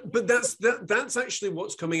 But that's actually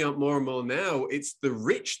what's coming out more and more now. It's the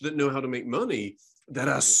rich that know how to make money that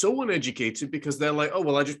are so uneducated because they're like, oh,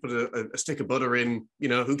 well, I just put a stick of butter in,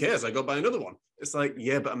 who cares? I go buy another one. It's like,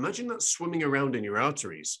 yeah, but imagine that swimming around in your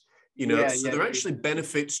arteries, so there are actually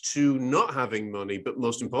benefits to not having money, but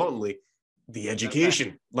most importantly, the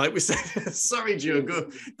education. Like we said, sorry, Joe, go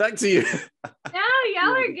back to you. No,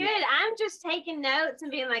 y'all are good. I'm just taking notes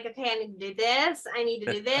and being like, okay, I need to do this. I need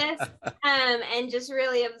to do this. And just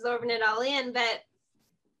really absorbing it all in. But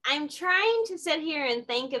I'm trying to sit here and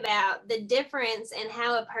think about the difference in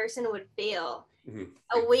how a person would feel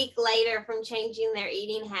a week later from changing their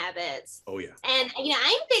eating habits. Oh, yeah. And,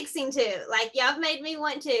 I'm fixing to. Like, y'all have made me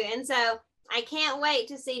want to. And so I can't wait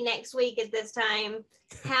to see next week at this time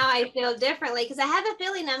how I feel differently, because I have a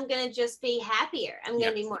feeling I'm going to just be happier. I'm going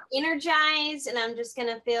to be more energized, and I'm just going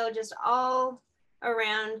to feel just all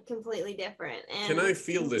around completely different. And can I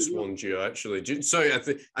feel this one, Gio? Actually, sorry,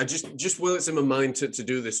 I just while it's in my mind to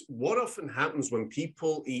do this. What often happens when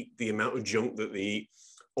people eat the amount of junk that they eat?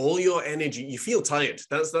 All your energy, you feel tired.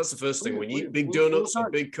 That's the first thing. When you eat big donuts or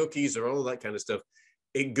big cookies or all of that kind of stuff,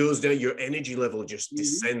 it goes down. Your energy level just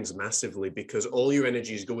descends massively because all your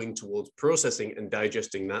energy is going towards processing and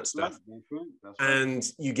digesting that stuff. That's right. And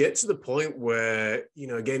you get to the point where,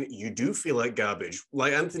 again, you do feel like garbage.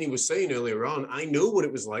 Like Anthony was saying earlier on, I know what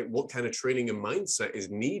it was like, what kind of training and mindset is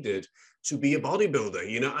needed to be a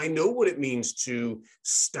bodybuilder. I know what it means to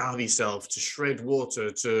starve yourself, to shred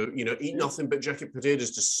water, to, eat nothing but jacket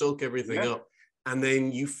potatoes, to soak everything up. And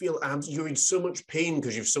then you feel you're in so much pain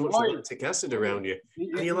because you have so much lactic acid around you.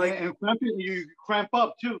 And you're like, and you cramp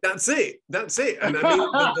up too. That's it. And I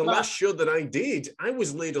mean, the last show that I did, I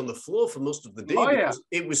was laid on the floor for most of the day because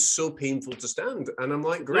it was so painful to stand. And I'm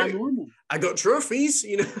like, great, I got trophies.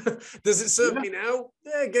 Does it serve me now?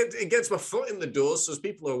 Yeah, it gets my foot in the door. So as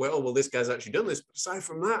people are aware, oh, well, this guy's actually done this. But aside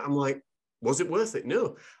from that, I'm like, was it worth it?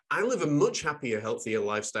 No. I live a much happier, healthier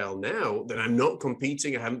lifestyle now that I'm not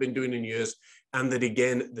competing. I haven't been doing in years. And that,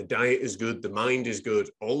 again, the diet is good, the mind is good.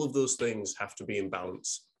 All of those things have to be in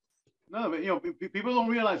balance. No, but people don't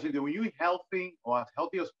realize that when you eat healthy or as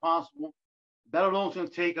healthy as possible, that alone is going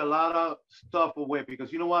to take a lot of stuff away.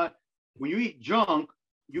 Because you know what? When you eat junk,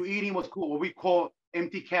 you're eating what we call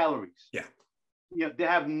empty calories. Yeah. They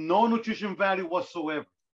have no nutrition value whatsoever.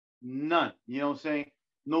 None. You know what I'm saying?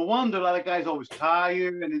 No wonder a lot of guys are always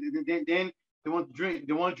tired and then they want to drink.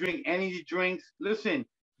 They want to drink energy drinks. Listen.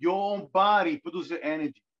 Your own body produces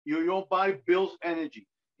energy. Your body builds energy.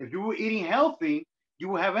 If you were eating healthy, you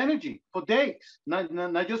will have energy for days, not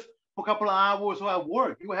just for a couple of hours or at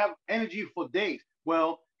work. You will have energy for days.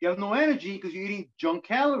 Well, you have no energy because you're eating junk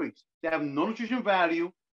calories. They have no nutrition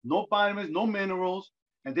value, no vitamins, no minerals,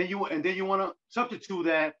 and then you want to substitute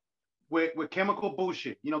that with chemical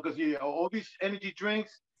bullshit. Because all these energy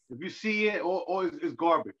drinks, if you see it, or it's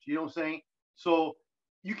garbage. You know what I'm saying? So.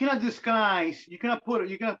 You cannot disguise. You cannot put a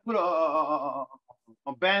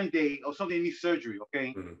Band-Aid or something that needs surgery.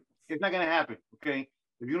 Okay, It's not gonna happen. Okay,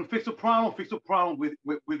 if you don't fix the problem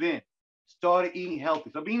within. Start eating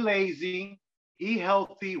healthy. Stop being lazy. Eat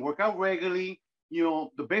healthy. Work out regularly.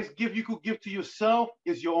 The best gift you could give to yourself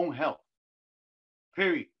is your own health.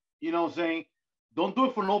 Period. You know what I'm saying? Don't do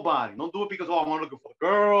it for nobody. Don't do it because I want to look for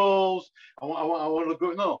girls. I want to look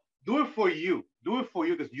good. No. Do it for you. Do it for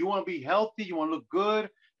you because you want to be healthy. You want to look good.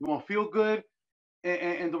 You want to feel good.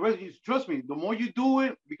 And the rest, trust me, the more you do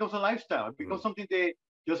it, it becomes a lifestyle. It becomes something that,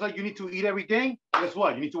 just like you need to eat every day, guess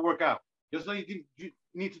what? You need to work out. Just like you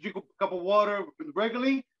need to drink a cup of water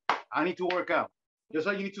regularly, I need to work out. Just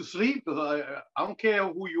like you need to sleep, because I don't care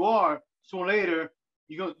who you are, sooner or later,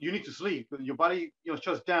 you need to sleep. Your body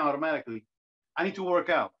shuts down automatically. I need to work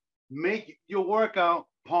out. Make your workout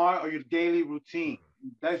part of your daily routine.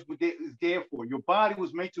 That's what it's there for. Your body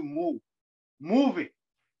was made to move. Move it.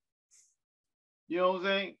 You know what I'm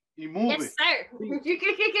saying? You move it. Yes, sir.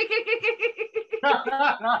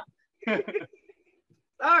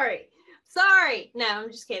 Sorry. No,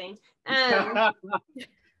 I'm just kidding.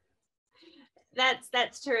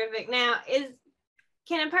 That's terrific. Now,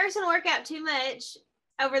 can a person work out too much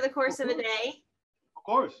over the course of a day? Of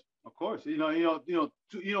course. Too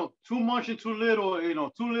much and too little.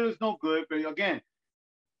 Too little is no good. But again,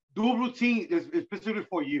 do a routine is specifically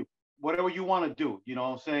for you. Whatever you want to do, you know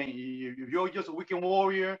what I'm saying? If you're just a weekend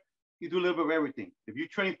warrior, you do a little bit of everything. If you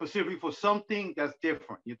train specifically for something, that's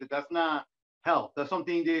different. That's not health. That's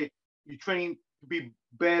something that you train to be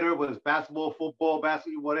better, whether it's basketball, football,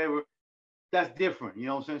 whatever. That's different. You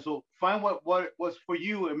know what I'm saying? So find what's for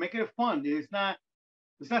you and make it fun. It's not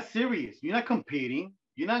serious. You're not competing.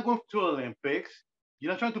 You're not going to Olympics.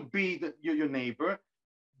 You're not trying to beat your neighbor.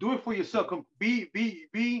 Do it for yourself. Be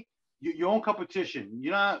your own competition.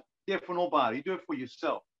 You're not there for nobody. You do it for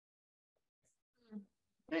yourself.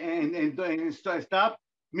 Stop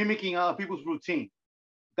mimicking other people's routine.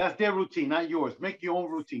 That's their routine, not yours. Make your own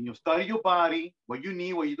routine. You study your body, what you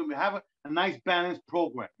need, what you do. Have a nice balanced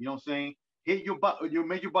program. You know what I'm saying? Hit you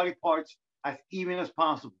make your body parts as even as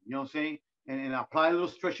possible. You know what I'm saying? And apply a little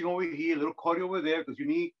stretching over here, a little cardio over there, because you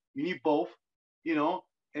need both. You know,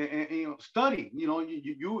 you know, study. You know,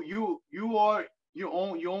 you are your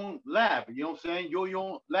own lab. You know what I'm saying? You're your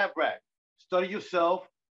own lab rat. Study yourself,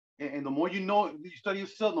 and the more you know, you study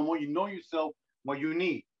yourself, the more you know yourself, what you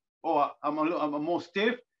need. Oh, I'm more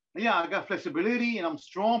stiff. Yeah, I got flexibility and I'm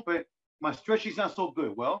strong, but my stretching is not so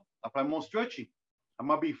good. Well, apply more stretching. I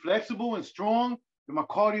might be flexible and strong, but my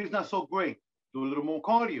cardio is not so great. Do a little more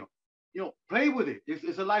cardio. You know, play with it.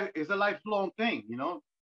 It's a lifelong thing. You know.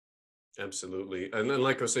 Absolutely. And then,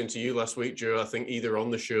 like I was saying to you last week, Joe, I think either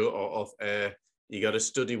on the show or off air, you got to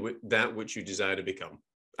study with that which you desire to become.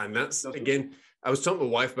 And that's again, I was talking to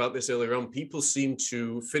my wife about this earlier on. People seem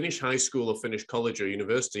to finish high school or finish college or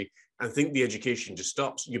university and think the education just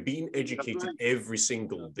stops. You're being educated every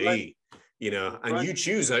single day, you know, and you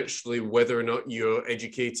choose actually whether or not you're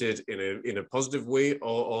educated in a positive way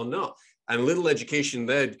or not. And little education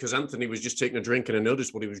there, because Anthony was just taking a drink and I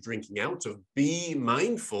noticed what he was drinking out of. Be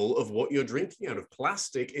mindful of what you're drinking out of.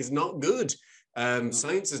 Plastic is not good.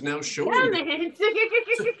 Science is now showing.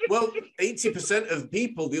 Well, 80% of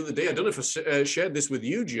people the other day, I don't know if I shared this with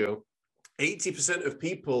you, Joe, 80% of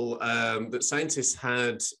people that scientists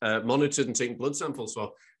had monitored and taken blood samples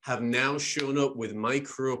for have now shown up with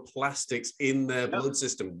microplastics in their blood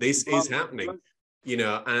system. This is happening. You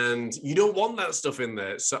know, and you don't want that stuff in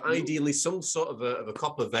there. So ideally, some sort of a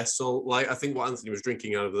copper vessel, like I think what Anthony was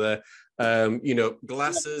drinking out of there, you know,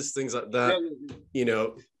 glasses, things like that, you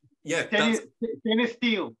know, yeah. Stainless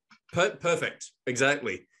steel. Perfect,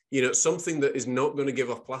 exactly. You know, something that is not going to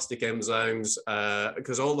give off plastic enzymes,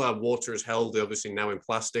 because all our water is held, obviously, now in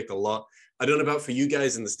plastic a lot. I don't know about for you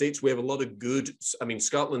guys in the States, we have a lot of good, I mean,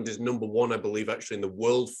 Scotland is #1, I believe, actually in the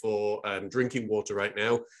world for drinking water right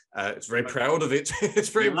now. It's very proud of it. It's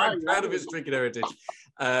very proud of its drinking heritage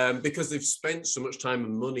because they've spent so much time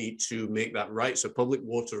and money to make that right. So public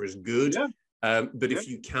water is good. But if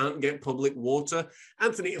you can't get public water,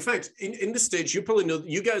 Anthony, in fact, in the States, you probably know,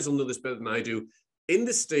 you guys will know this better than I do. In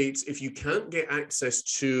the States, if you can't get access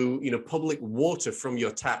to, you know, public water from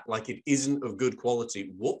your tap, like it isn't of good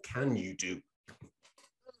quality, what can you do?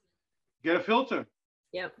 Get a filter.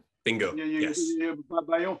 Yep. Bingo. Yes.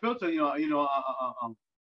 Buy your own filter. I'm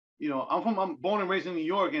born and raised in New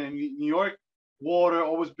York, and in New York, water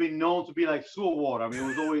always been known to be like sewer water. I mean, it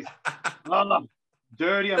was always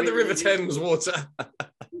dirty. I mean, the River Thames water.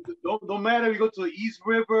 No matter if you go to the East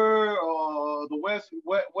River or the West.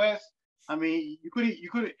 I mean, you could.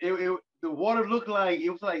 The water looked like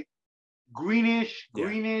it was like greenish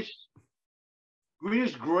gray.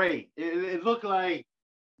 It looked like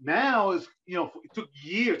now it's, you know, it took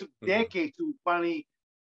years, it took decades to finally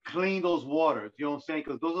clean those waters. You know what I'm saying?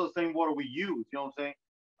 Because those are the same water we use. You know what I'm saying?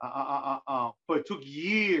 But it took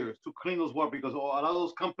years to clean those water because a lot of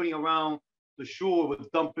those companies around the shore was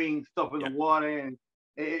dumping stuff in the water, and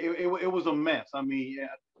it was a mess. I mean,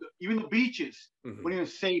 even the beaches weren't even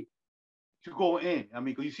safe to go in. I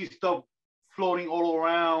mean, because you see stuff floating all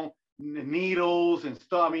around, needles and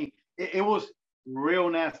stuff. I mean, it was real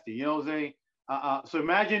nasty. You know what I'm saying? So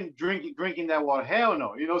imagine drinking that water. Hell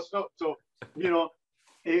no. You know, so you know,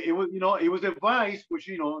 it was, you know, it was advice, which,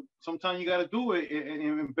 you know, sometimes you got to do it and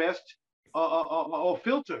invest a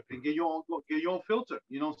filter and get your own filter.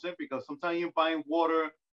 You know what I'm saying? Because sometimes you're buying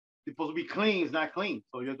water, it's supposed to be clean, it's not clean.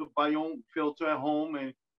 So you have to buy your own filter at home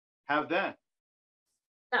and have that.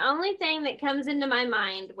 The only thing that comes into my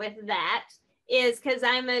mind with that is, because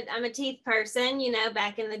I'm a teeth person, you know,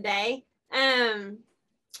 back in the day,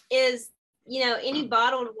 is, you know, any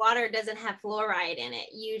bottled water doesn't have fluoride in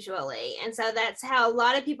it usually. And so that's how a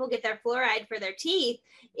lot of people get their fluoride for their teeth,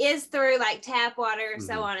 is through like tap water,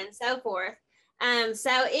 so on and so forth.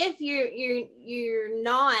 So if you're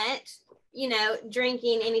not, you know,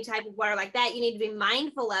 drinking any type of water like that, you need to be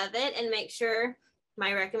mindful of it and make sure,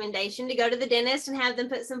 my recommendation, to go to the dentist and have them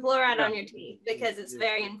put some fluoride on your teeth, because it's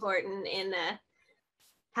very important in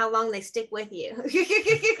how long they stick with you.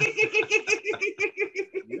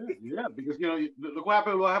 yeah, because, you know, look what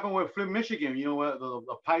happened with Flint, Michigan. You know,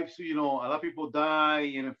 the pipes, you know, a lot of people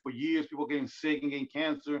die, and for years people getting sick and getting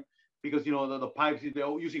cancer because, you know, the pipes,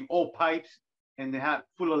 they're using old pipes, and they had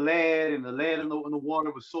full of lead, and the lead in the water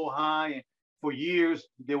was so high, and for years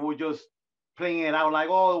they were just playing it out like,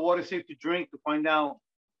 oh, the water's safe to drink, to find out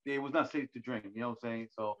it was not safe to drink. You know what I'm saying?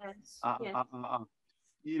 So,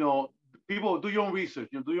 you know, people, do your own research.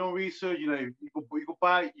 You know, do your own research. You know, you could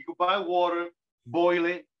buy water boil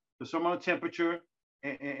it to some amount of temperature,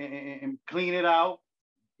 and clean it out.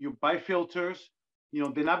 You buy filters.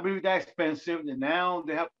 They're not really that expensive. And now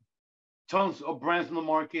they have tons of brands in the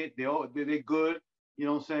market. They're good. You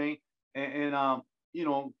know what I'm saying? And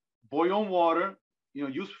boil your own water.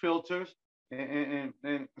 Use filters and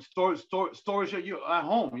storage at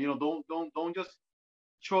home. Don't just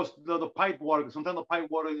trust the pipe water. Because sometimes the pipe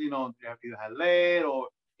water, they have lead or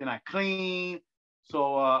they're not clean. So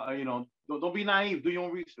don't be naive. Do your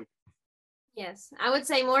own research. Yes, I would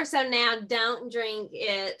say more so now. Don't drink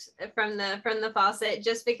it from the faucet,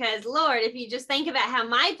 just because, Lord, if you just think about how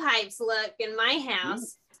my pipes look in my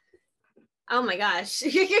house, oh my gosh.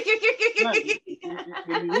 In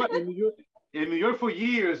New York for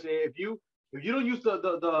years, if you don't use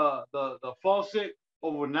the faucet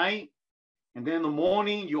overnight, and then in the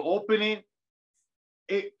morning you open it,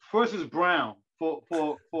 it first is brown for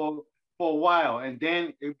a while, and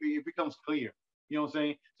then it becomes clear. You know what I'm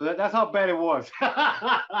saying? So that's how bad it was.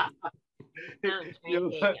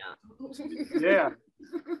 Yeah.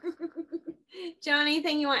 John,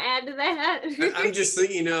 anything you want to add to that? I'm just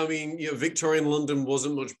thinking, Victorian London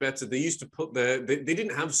wasn't much better. They used to put they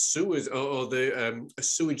didn't have sewers or a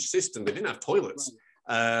sewage system. They didn't have toilets.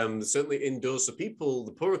 Certainly indoors. So people,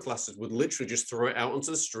 the poorer classes, would literally just throw it out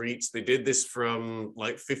onto the streets. They did this from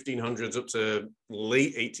like 1500s up to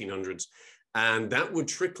late 1800s. And that would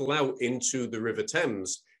trickle out into the River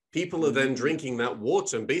Thames. People are then drinking that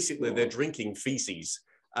water, and basically they're drinking feces.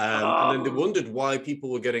 And then they wondered why people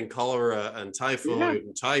were getting cholera and typhoid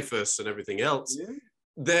and typhus and everything else. Yeah.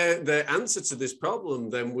 Their answer to this problem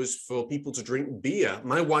then was for people to drink beer.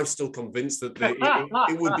 My wife's still convinced that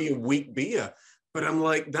it would be a weak beer. But I'm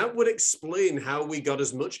like, that would explain how we got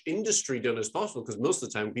as much industry done as possible, because most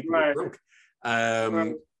of the time people were drunk.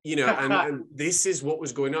 And this is what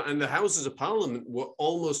was going on. And the Houses of Parliament were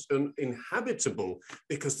almost uninhabitable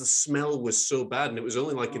because the smell was so bad. And it was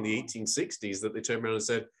only like in the 1860s that they turned around and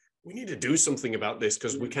said, we need to do something about this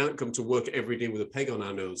because we can't come to work every day with a peg on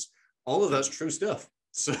our nose. All of that's true stuff.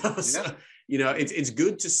 So it's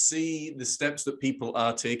good to see the steps that people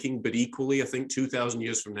are taking, but equally, I think 2,000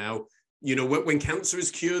 years from now, when cancer is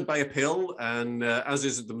cured by a pill, and as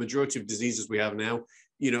is the majority of diseases we have now,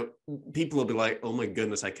 people will be like, oh my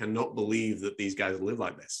goodness, I cannot believe that these guys live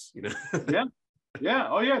like this, Yeah.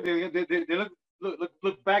 Oh yeah. They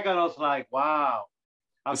look back at us like, wow.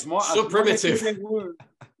 So primitive.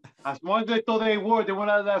 As smart as they thought they were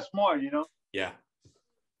not that smart, Yeah.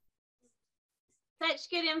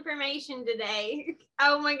 Such good information today.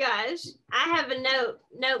 Oh my gosh. I have a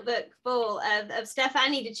notebook full of stuff I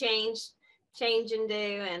need to change and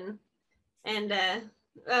do and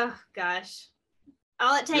oh gosh.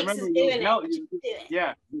 All it takes is doing it.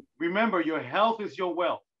 Yeah. Remember, your health is your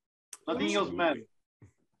wealth. Nothing else matters.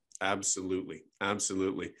 Absolutely.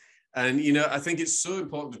 Absolutely. And, I think it's so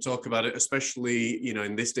important to talk about it, especially,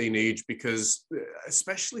 in this day and age, because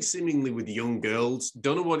especially seemingly with young girls,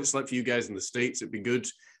 don't know what it's like for you guys in the States. It'd be good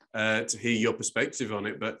to hear your perspective on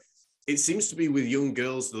it. But it seems to be with young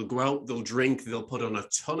girls, they'll go out, they'll drink, they'll put on a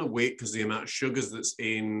ton of weight because the amount of sugars that's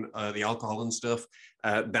in the alcohol and stuff,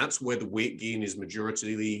 that's where the weight gain is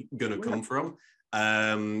majoritarily going to come from.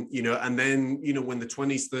 And then, when the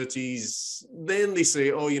 20s, 30s, then they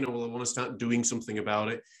say, oh, well, I want to start doing something about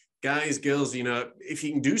it. Guys, girls, if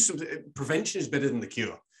you can do something, prevention is better than the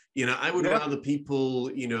cure. I would rather people,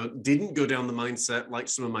 didn't go down the mindset like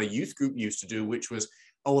some of my youth group used to do, which was,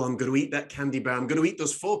 oh, well, I'm going to eat that candy bar. I'm going to eat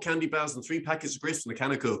those 4 candy bars and 3 packets of crisps and a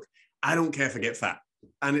can of Coke. I don't care if I get fat.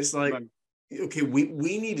 And it's like, okay,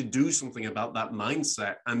 we need to do something about that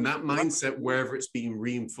mindset. And that mindset, wherever it's being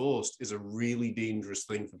reinforced, is a really dangerous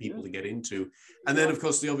thing for people to get into. And then, of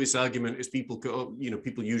course, the obvious argument is people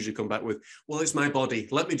usually come back with, well, it's my body.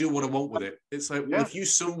 Let me do what I want with it. It's like, well,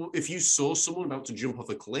 if you saw someone about to jump off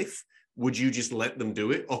a cliff, would you just let them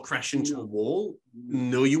do it or crash into a wall?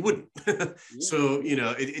 No, you wouldn't. So,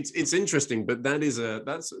 it's interesting, but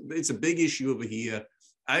it's a big issue over here.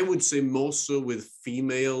 I would say more so with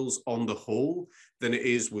females on the whole than it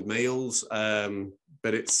is with males.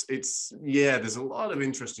 But it's there's a lot of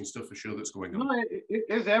interesting stuff for sure that's going on. No,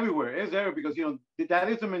 it's everywhere. It's everywhere because, that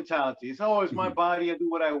is the mentality. It's always my body. I do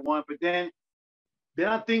what I want. But then they're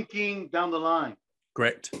not thinking down the line.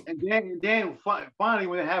 Correct. And then finally,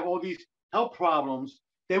 when they have all these health problems,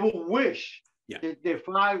 they will wish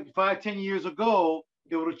that 10 years ago,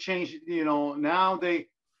 they would have changed. Now they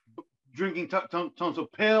drinking tons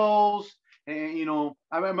of pills. And,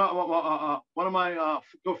 I remember one of my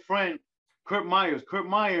good friend, Kurt Myers. Kurt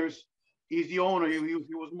Myers, he's the owner. He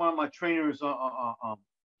was one of my trainers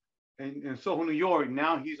in Soho, New York.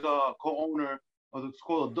 Now he's a co-owner of it's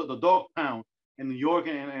called the Dog Pound. in New York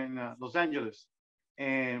and Los Angeles.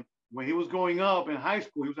 And when he was growing up in high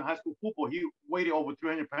school, he was in high school football. He weighed over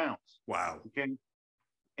 300 pounds. Wow. Okay.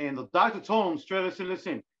 And the doctor told him straight,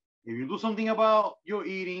 listen, if you do something about your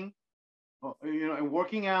eating, and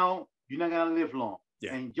working out, you're not gonna live long.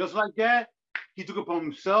 Yeah. And just like that, he took it upon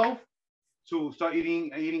himself to start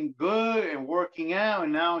eating good and working out.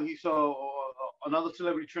 And now he's another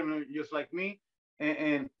celebrity trainer just like me.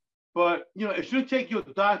 But it shouldn't take your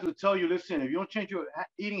doctor to tell you, listen, if you don't change your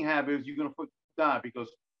eating habits, you're gonna die because,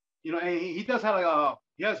 and he does have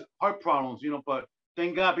he has heart problems, but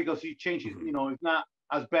thank God because he changed it. It's not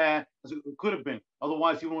as bad as it could have been.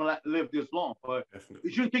 Otherwise, he won't live this long. But Definitely.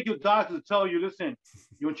 you shouldn't take your doctor to tell you, listen,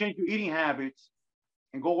 you want to change your eating habits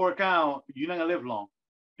and go work out, you're not gonna live long,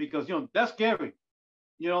 because that's scary.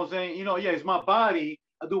 You know what I'm saying? Yeah, it's my body.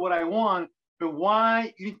 I do what I want, but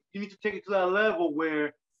why you need to take it to that level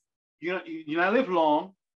where you're not live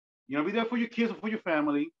long. You're gonna be there for your kids and for your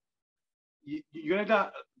family. You're gonna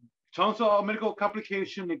got tons of medical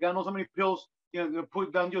complications. They got so many pills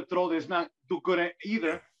put down your throat. It's not do good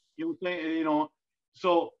either. You know what I'm saying?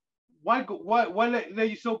 So why let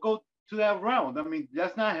yourself go to that route? I mean,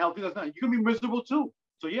 that's not healthy. That's not. You can be miserable too.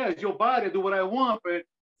 So yeah, it's your body. I do what I want, but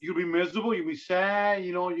you'll be miserable. You'll be sad.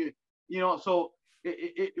 So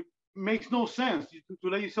it makes no sense to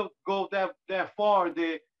let yourself go that far.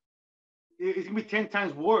 It's gonna be 10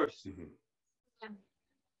 times worse. Mm-hmm.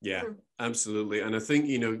 Yeah, absolutely. And I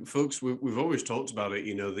think, folks, we've always talked about it,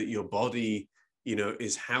 that your body,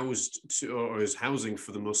 is is housing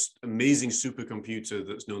for the most amazing supercomputer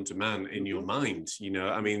that's known to man in your mind.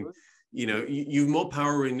 I mean, you've more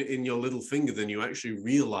power in your little finger than you actually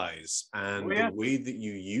realize. And the way that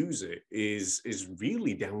you use it is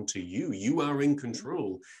really down to you. You are in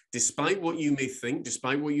control, despite what you may think,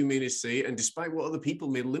 despite what you may say, and despite what other people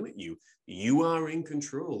may limit you. You are in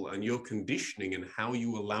control, and your conditioning and how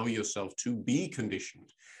you allow yourself to be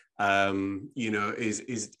conditioned,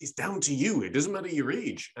 is down to you. It doesn't matter your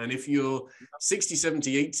age. And if you're 60,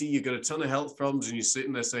 70, 80, you've got a ton of health problems and you're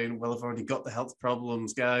sitting there saying, well, I've already got the health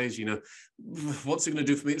problems, guys, what's it going to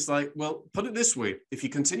do for me? It's like, well, put it this way. If you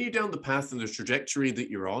continue down the path and the trajectory that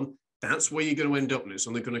you're on, that's where you're going to end up, and it's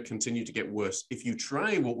only going to continue to get worse. If you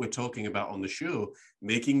try what we're talking about on the show,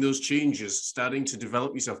 making those changes, starting to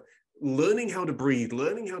develop yourself, learning how to breathe,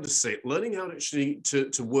 learning how to sit, learning how to actually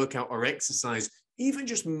to work out or exercise, even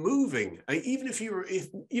just moving. Even if you're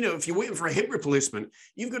waiting for a hip replacement,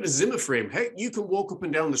 you've got a Zimmer frame. Hey, you can walk up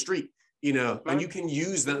and down the street, and you can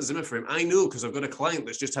use that Zimmer frame. I know, because I've got a client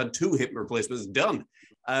that's just had 2 hip replacements done.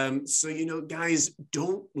 So, guys,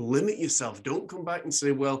 don't limit yourself. Don't come back and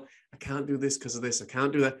say, well, I can't do this because of this. I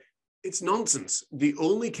can't do that. It's nonsense. The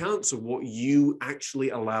only counts are what you actually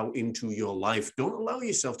allow into your life. Don't allow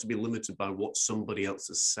yourself to be limited by what somebody else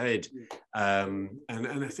has said. And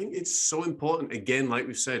I think it's so important, again, like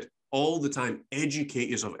we've said, all the time, educate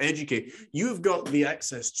yourself, educate. You've got the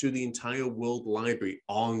access to the entire world library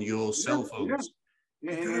on your cell phones.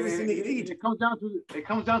 Yeah. You've got everything that you need. It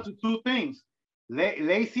comes down to 2 things: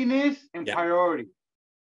 laziness and priority.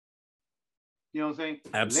 You know what I'm saying?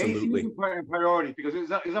 Absolutely. Laziness and priority, because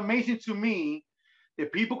it's amazing to me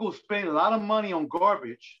that people could spend a lot of money on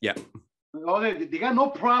garbage. Yeah. They got no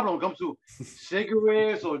problem when it comes to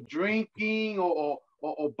cigarettes or drinking or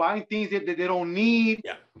buying things that they don't need.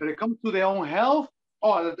 Yeah. When it comes to their own health,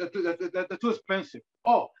 they're too expensive.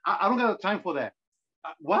 I don't got the time for that.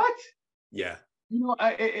 What? Yeah.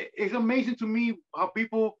 It's amazing to me how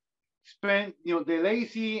people spend, they're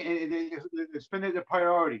lazy and they spend their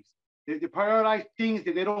priorities. They prioritize things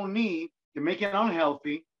that they don't need to make it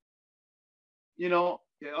unhealthy,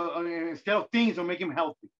 instead of things that make them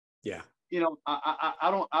healthy. Yeah. I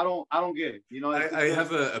don't get it. I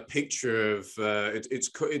have a picture of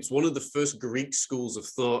it's one of the first Greek schools of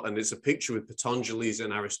thought, and it's a picture with Patanjali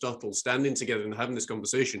and Aristotle standing together and having this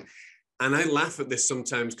conversation. And I laugh at this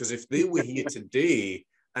sometimes, because if they were here today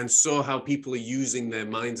and saw how people are using their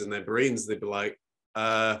minds and their brains, they'd be like,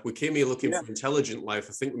 we came here looking for intelligent life.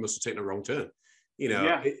 I think we must have taken a wrong turn.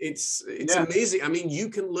 It's amazing. I mean, you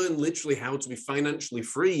can learn literally how to be financially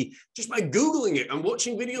free just by Googling it and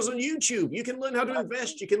watching videos on YouTube. You can learn how to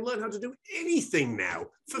invest. You can learn how to do anything now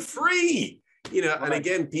for free. And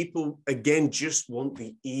again, people just want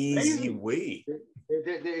the easy way.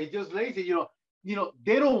 They're just lazy.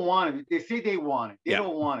 They don't want it. They say they want it. They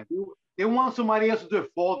don't want it. They want somebody else to do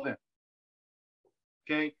it for them.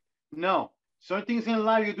 Okay? No. Certain things in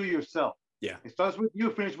life you do yourself. Yeah. It starts with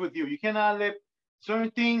you, finish with you. You cannot let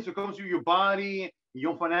certain things that comes to your body,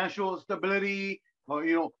 your financial stability, or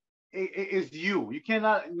it's you. You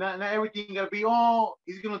cannot not everything gotta be,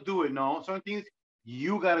 he's gonna do it. No, certain things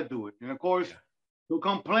You got to do it. And of course, don't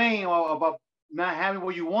complain about not having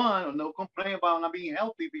what you want, or no complain about not being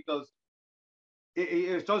healthy, because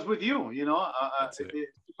it starts with you. You know, That's it.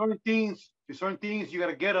 certain things you got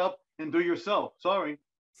to get up and do yourself. Sorry.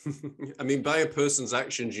 I mean, by a person's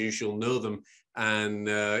actions, you shall know them. And,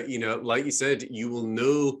 you know, like you said, you will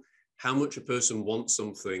know how much a person wants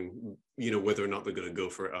something, you know, whether or not they're going to go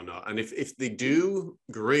for it or not. And if they do,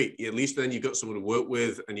 great. At least then you've got someone to work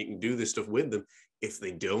with and you can do this stuff with them. If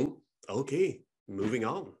they don't, okay, moving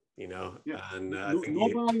on, you know. Yeah. And I think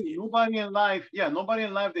nobody in life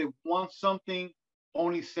that wants something,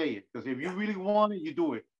 only say it. Because if you really want it, you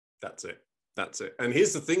do it. That's it. That's it. And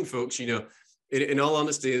here's the thing, folks, you know, in all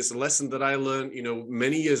honesty, it's a lesson that I learned, you know,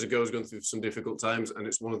 many years ago. I was going through some difficult times, and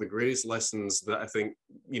it's one of the greatest lessons that I think,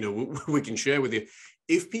 you know, we can share with you.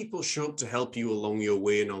 If people show up to help you along your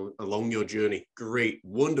way and along your journey, great,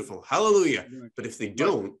 wonderful, hallelujah. But if they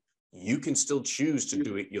don't, you can still choose to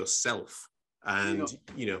do it yourself. And,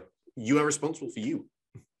 you know, you are responsible for you.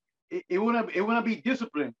 It wouldn't be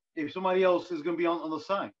discipline if somebody else is going to be on the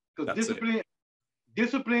side. Because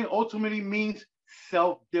discipline ultimately means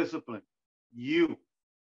self-discipline. You're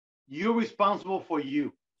responsible for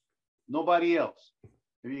you, nobody else.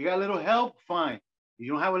 If you got a little help, fine. If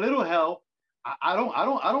you don't have a little help, I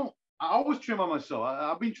always train by myself.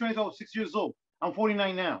 I've been trained since I was 6 years old. I'm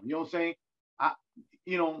 49 now. You know what I'm saying?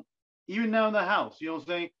 You know, even now in the house, you know what I'm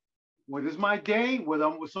saying? When it's my day, whether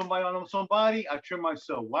I'm with somebody or I'm somebody, I train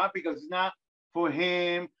myself. Why? Because it's not for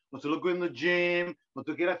him, or to look good in the gym, or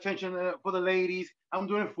to get attention for the ladies. I'm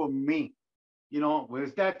doing it for me. You know, when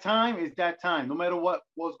it's that time, no matter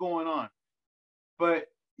what's going on. But,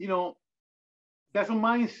 you know, that's a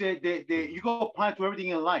mindset that you go apply to everything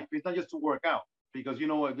in life. It's not just to work out, because, you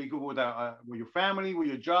know what, you go with your family, with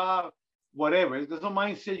your job, whatever. There's a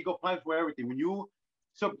mindset you go apply for everything. When you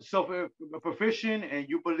self-proficient and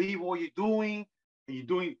you believe what you're doing, and you're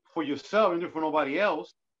doing for yourself and for nobody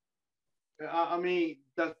else, I mean,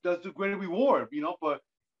 that's the great reward, you know. But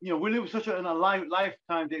you know, we live such a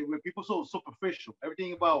lifetime that where people so superficial.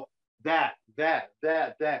 Everything about that.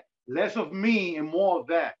 Less of me and more of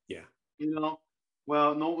that. Yeah. You know.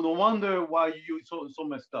 Well, no wonder why you so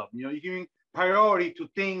messed up. You know, you're giving priority to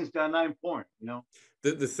things that are not important. You know.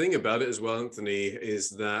 The thing about it as well, Anthony, is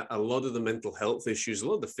that a lot of the mental health issues, a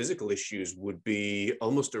lot of the physical issues would be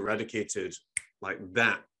almost eradicated like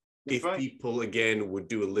that. If people, again, would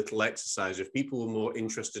do a little exercise, if people were more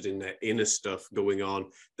interested in their inner stuff going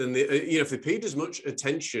on, then they, you know, if they paid as much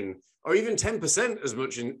attention, or even 10% as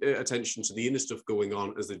much attention to the inner stuff going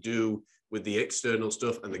on as they do with the external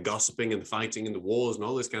stuff and the gossiping and the fighting and the wars and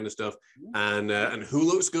all this kind of stuff, and who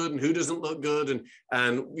looks good and who doesn't look good,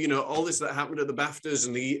 and you know, all this that happened at the BAFTAs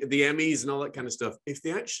and the Emmys and all that kind of stuff, if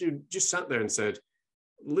they actually just sat there and said,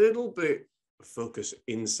 little bit focus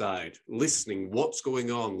inside, listening, what's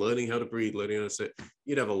going on, learning how to breathe, learning how to sit,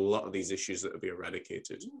 you'd have a lot of these issues that would be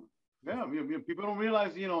eradicated. Yeah, people don't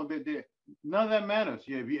realize, you know, that none of that matters.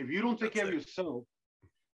 Yeah, if you don't take care of yourself,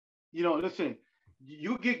 you know, listen,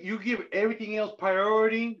 you give everything else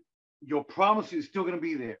priority, your problems is still going to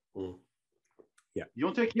be there. Yeah. You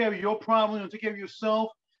don't take care of your problem, you don't take care of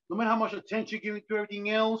yourself, no matter how much attention you give to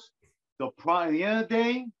everything else, at the end of the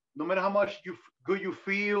day, no matter how much good you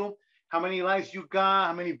feel, how many likes you got,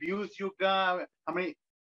 how many views you got,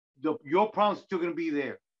 your problem's still gonna be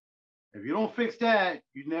there. If you don't fix that,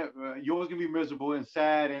 you're always gonna be miserable and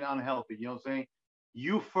sad and unhealthy. You know what I'm saying?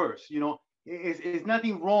 You first. You know, it's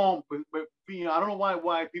nothing wrong, but you know, I don't know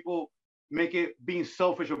why people make it being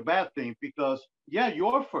selfish a bad thing, because yeah,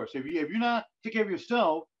 you're first. If you're not taking care of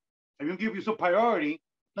yourself, if you don't give yourself priority,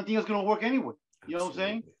 nothing else gonna work anyway. You know what I'm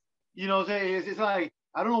saying? You know what I'm saying? It's like,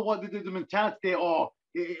 I don't know what the mentality there.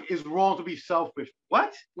 It's wrong to be selfish.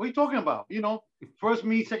 What are you talking about? You know, first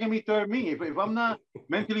me, second me, third me. If I'm not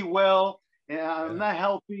mentally well and I'm not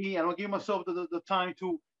healthy, I don't give myself the time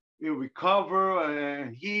to, you know, recover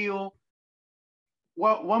and heal.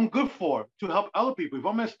 What I'm good for, to help other people. If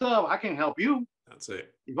I'm messed up, I can help you. That's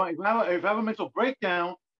it. If I have a mental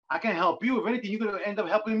breakdown, I can help you. If anything, you're gonna end up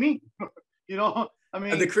helping me. You know. I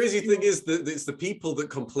mean, and the crazy thing is that it's the people that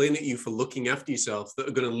complain at you for looking after yourself that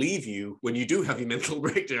are going to leave you when you do have your mental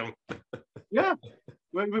breakdown. Yeah,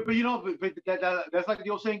 but you know, that's like the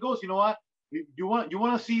old saying goes. You know what? You want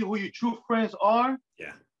to see who your true friends are.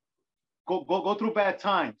 Yeah. Go through bad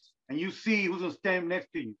times, and you see who's gonna stand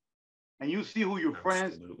next to you, and you see who your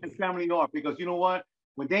friends and family are. Because you know what?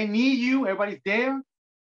 When they need you, everybody's there.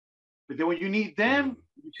 But then when you need them,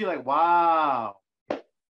 you feel like, wow.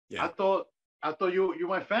 Yeah. I thought you're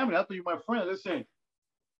my family. I thought you're my friend. Listen,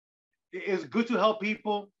 it's good to help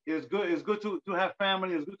people. It's good to have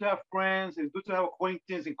family. It's good to have friends. It's good to have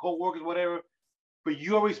acquaintances and co-workers, whatever. But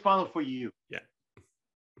you're responsible for you. Yeah.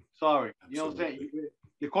 Sorry. Absolutely. You know what I'm saying?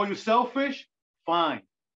 They call you selfish, fine.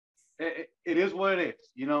 It is what it is,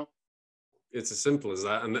 you know? It's as simple as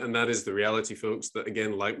that. And that is the reality, folks, that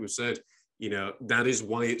again, like we've said, you know, that is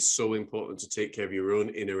why it's so important to take care of your own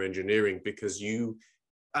inner engineering, because you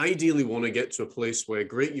ideally want to get to a place where,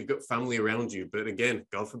 great, you've got family around you, but again,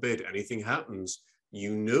 God forbid anything happens,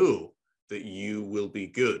 you know that you will be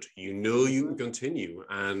good. You know you can continue.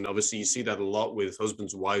 And obviously you see that a lot with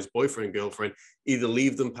husbands, wives, boyfriend, girlfriend, either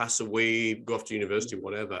leave them, pass away, go off to university,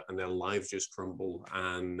 whatever, and their lives just crumble.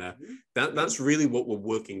 And that's really what we're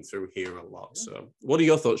working through here a lot. So what are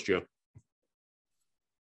your thoughts, Joe?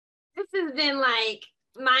 This has been like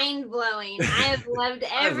mind-blowing. I have loved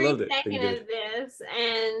every second of this,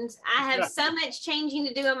 and I have so much changing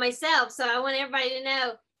to do on myself. So I want everybody to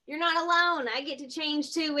know you're not alone. I get to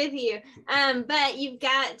change too with you. But you've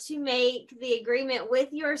got to make the agreement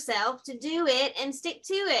with yourself to do it and stick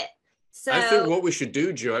to it. So I think what we should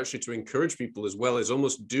do, Joe, actually, to encourage people as well, is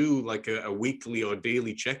almost do like a weekly or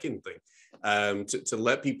daily check-in thing, to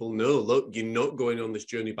let people know, look, you're not going on this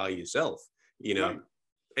journey by yourself. You know,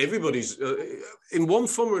 everybody's in one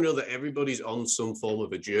form or another, everybody's on some form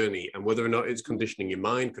of a journey, and whether or not it's conditioning your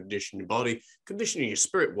mind, conditioning your body, conditioning your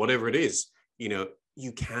spirit, whatever it is, you know,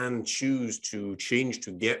 you can choose to change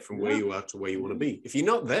to get from where you are to where you want to be. If you're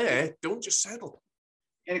not there, don't just settle.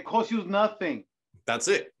 And it costs you nothing. That's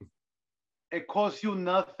it. It costs you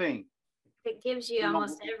nothing. It gives you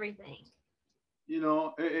almost everything. You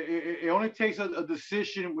know, it only takes a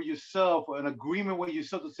decision with yourself, an agreement with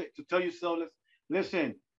yourself to tell yourself,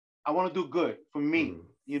 listen, I want to do good for me.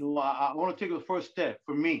 You know, I want to take the first step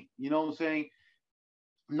for me. You know what I'm saying?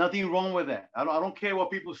 Nothing wrong with that. I don't care what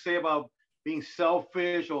people say about being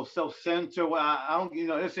selfish or self-centered. I don't, you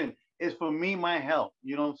know, listen, it's for me, my health.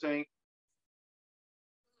 You know what I'm saying?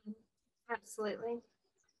 Absolutely.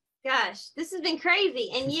 Gosh, this has been crazy.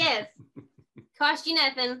 And yes, cost you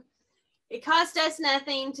nothing. It cost us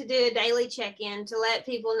nothing to do a daily check-in to let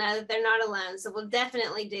people know that they're not alone. So we'll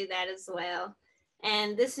definitely do that as well.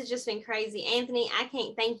 And this has just been crazy. Anthony, I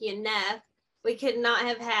can't thank you enough. We could not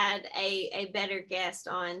have had a better guest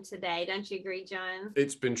on today. Don't you agree, John?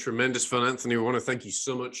 It's been tremendous fun, Anthony. We want to thank you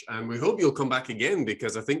so much. And we hope you'll come back again,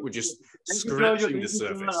 because I think we're just scratching the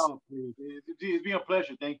surface. It's been a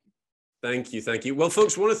pleasure. Thank you. Thank you. Thank you. Well,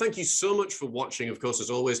 folks, we want to thank you so much for watching. Of course,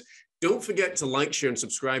 as always, don't forget to like, share, and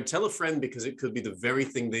subscribe. Tell a friend, because it could be the very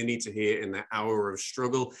thing they need to hear in their hour of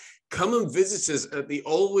struggle. Come and visit us at the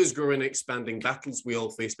always growing, expanding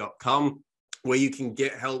battlesweallface.com, where you can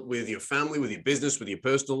get help with your family, with your business, with your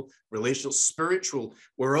personal, relational, spiritual.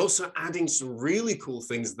 We're also adding some really cool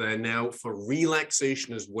things there now for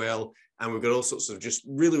relaxation as well. And we've got all sorts of just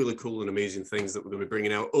really, really cool and amazing things that we're going to be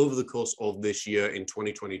bringing out over the course of this year in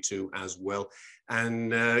 2022 as well.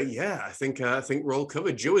 And yeah, I think we're all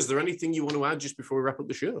covered. Joe, is there anything you want to add just before we wrap up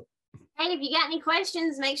the show? Hey, if you got any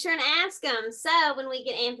questions, make sure and ask them. So when we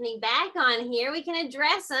get Anthony back on here, we can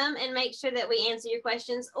address them and make sure that we answer your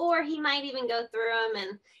questions, or he might even go through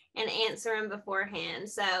them and answer them beforehand.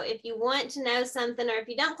 So if you want to know something, or if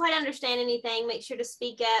you don't quite understand anything, make sure to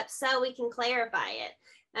speak up so we can clarify it.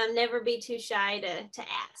 Never be too shy to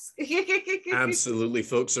ask. Absolutely,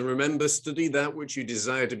 folks. And remember, study that which you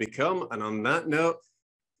desire to become. And on that note,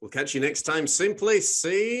 we'll catch you next time, same place,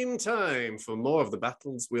 same time, for more of the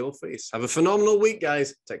battles we'll face. Have a phenomenal week,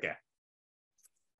 guys. Take care.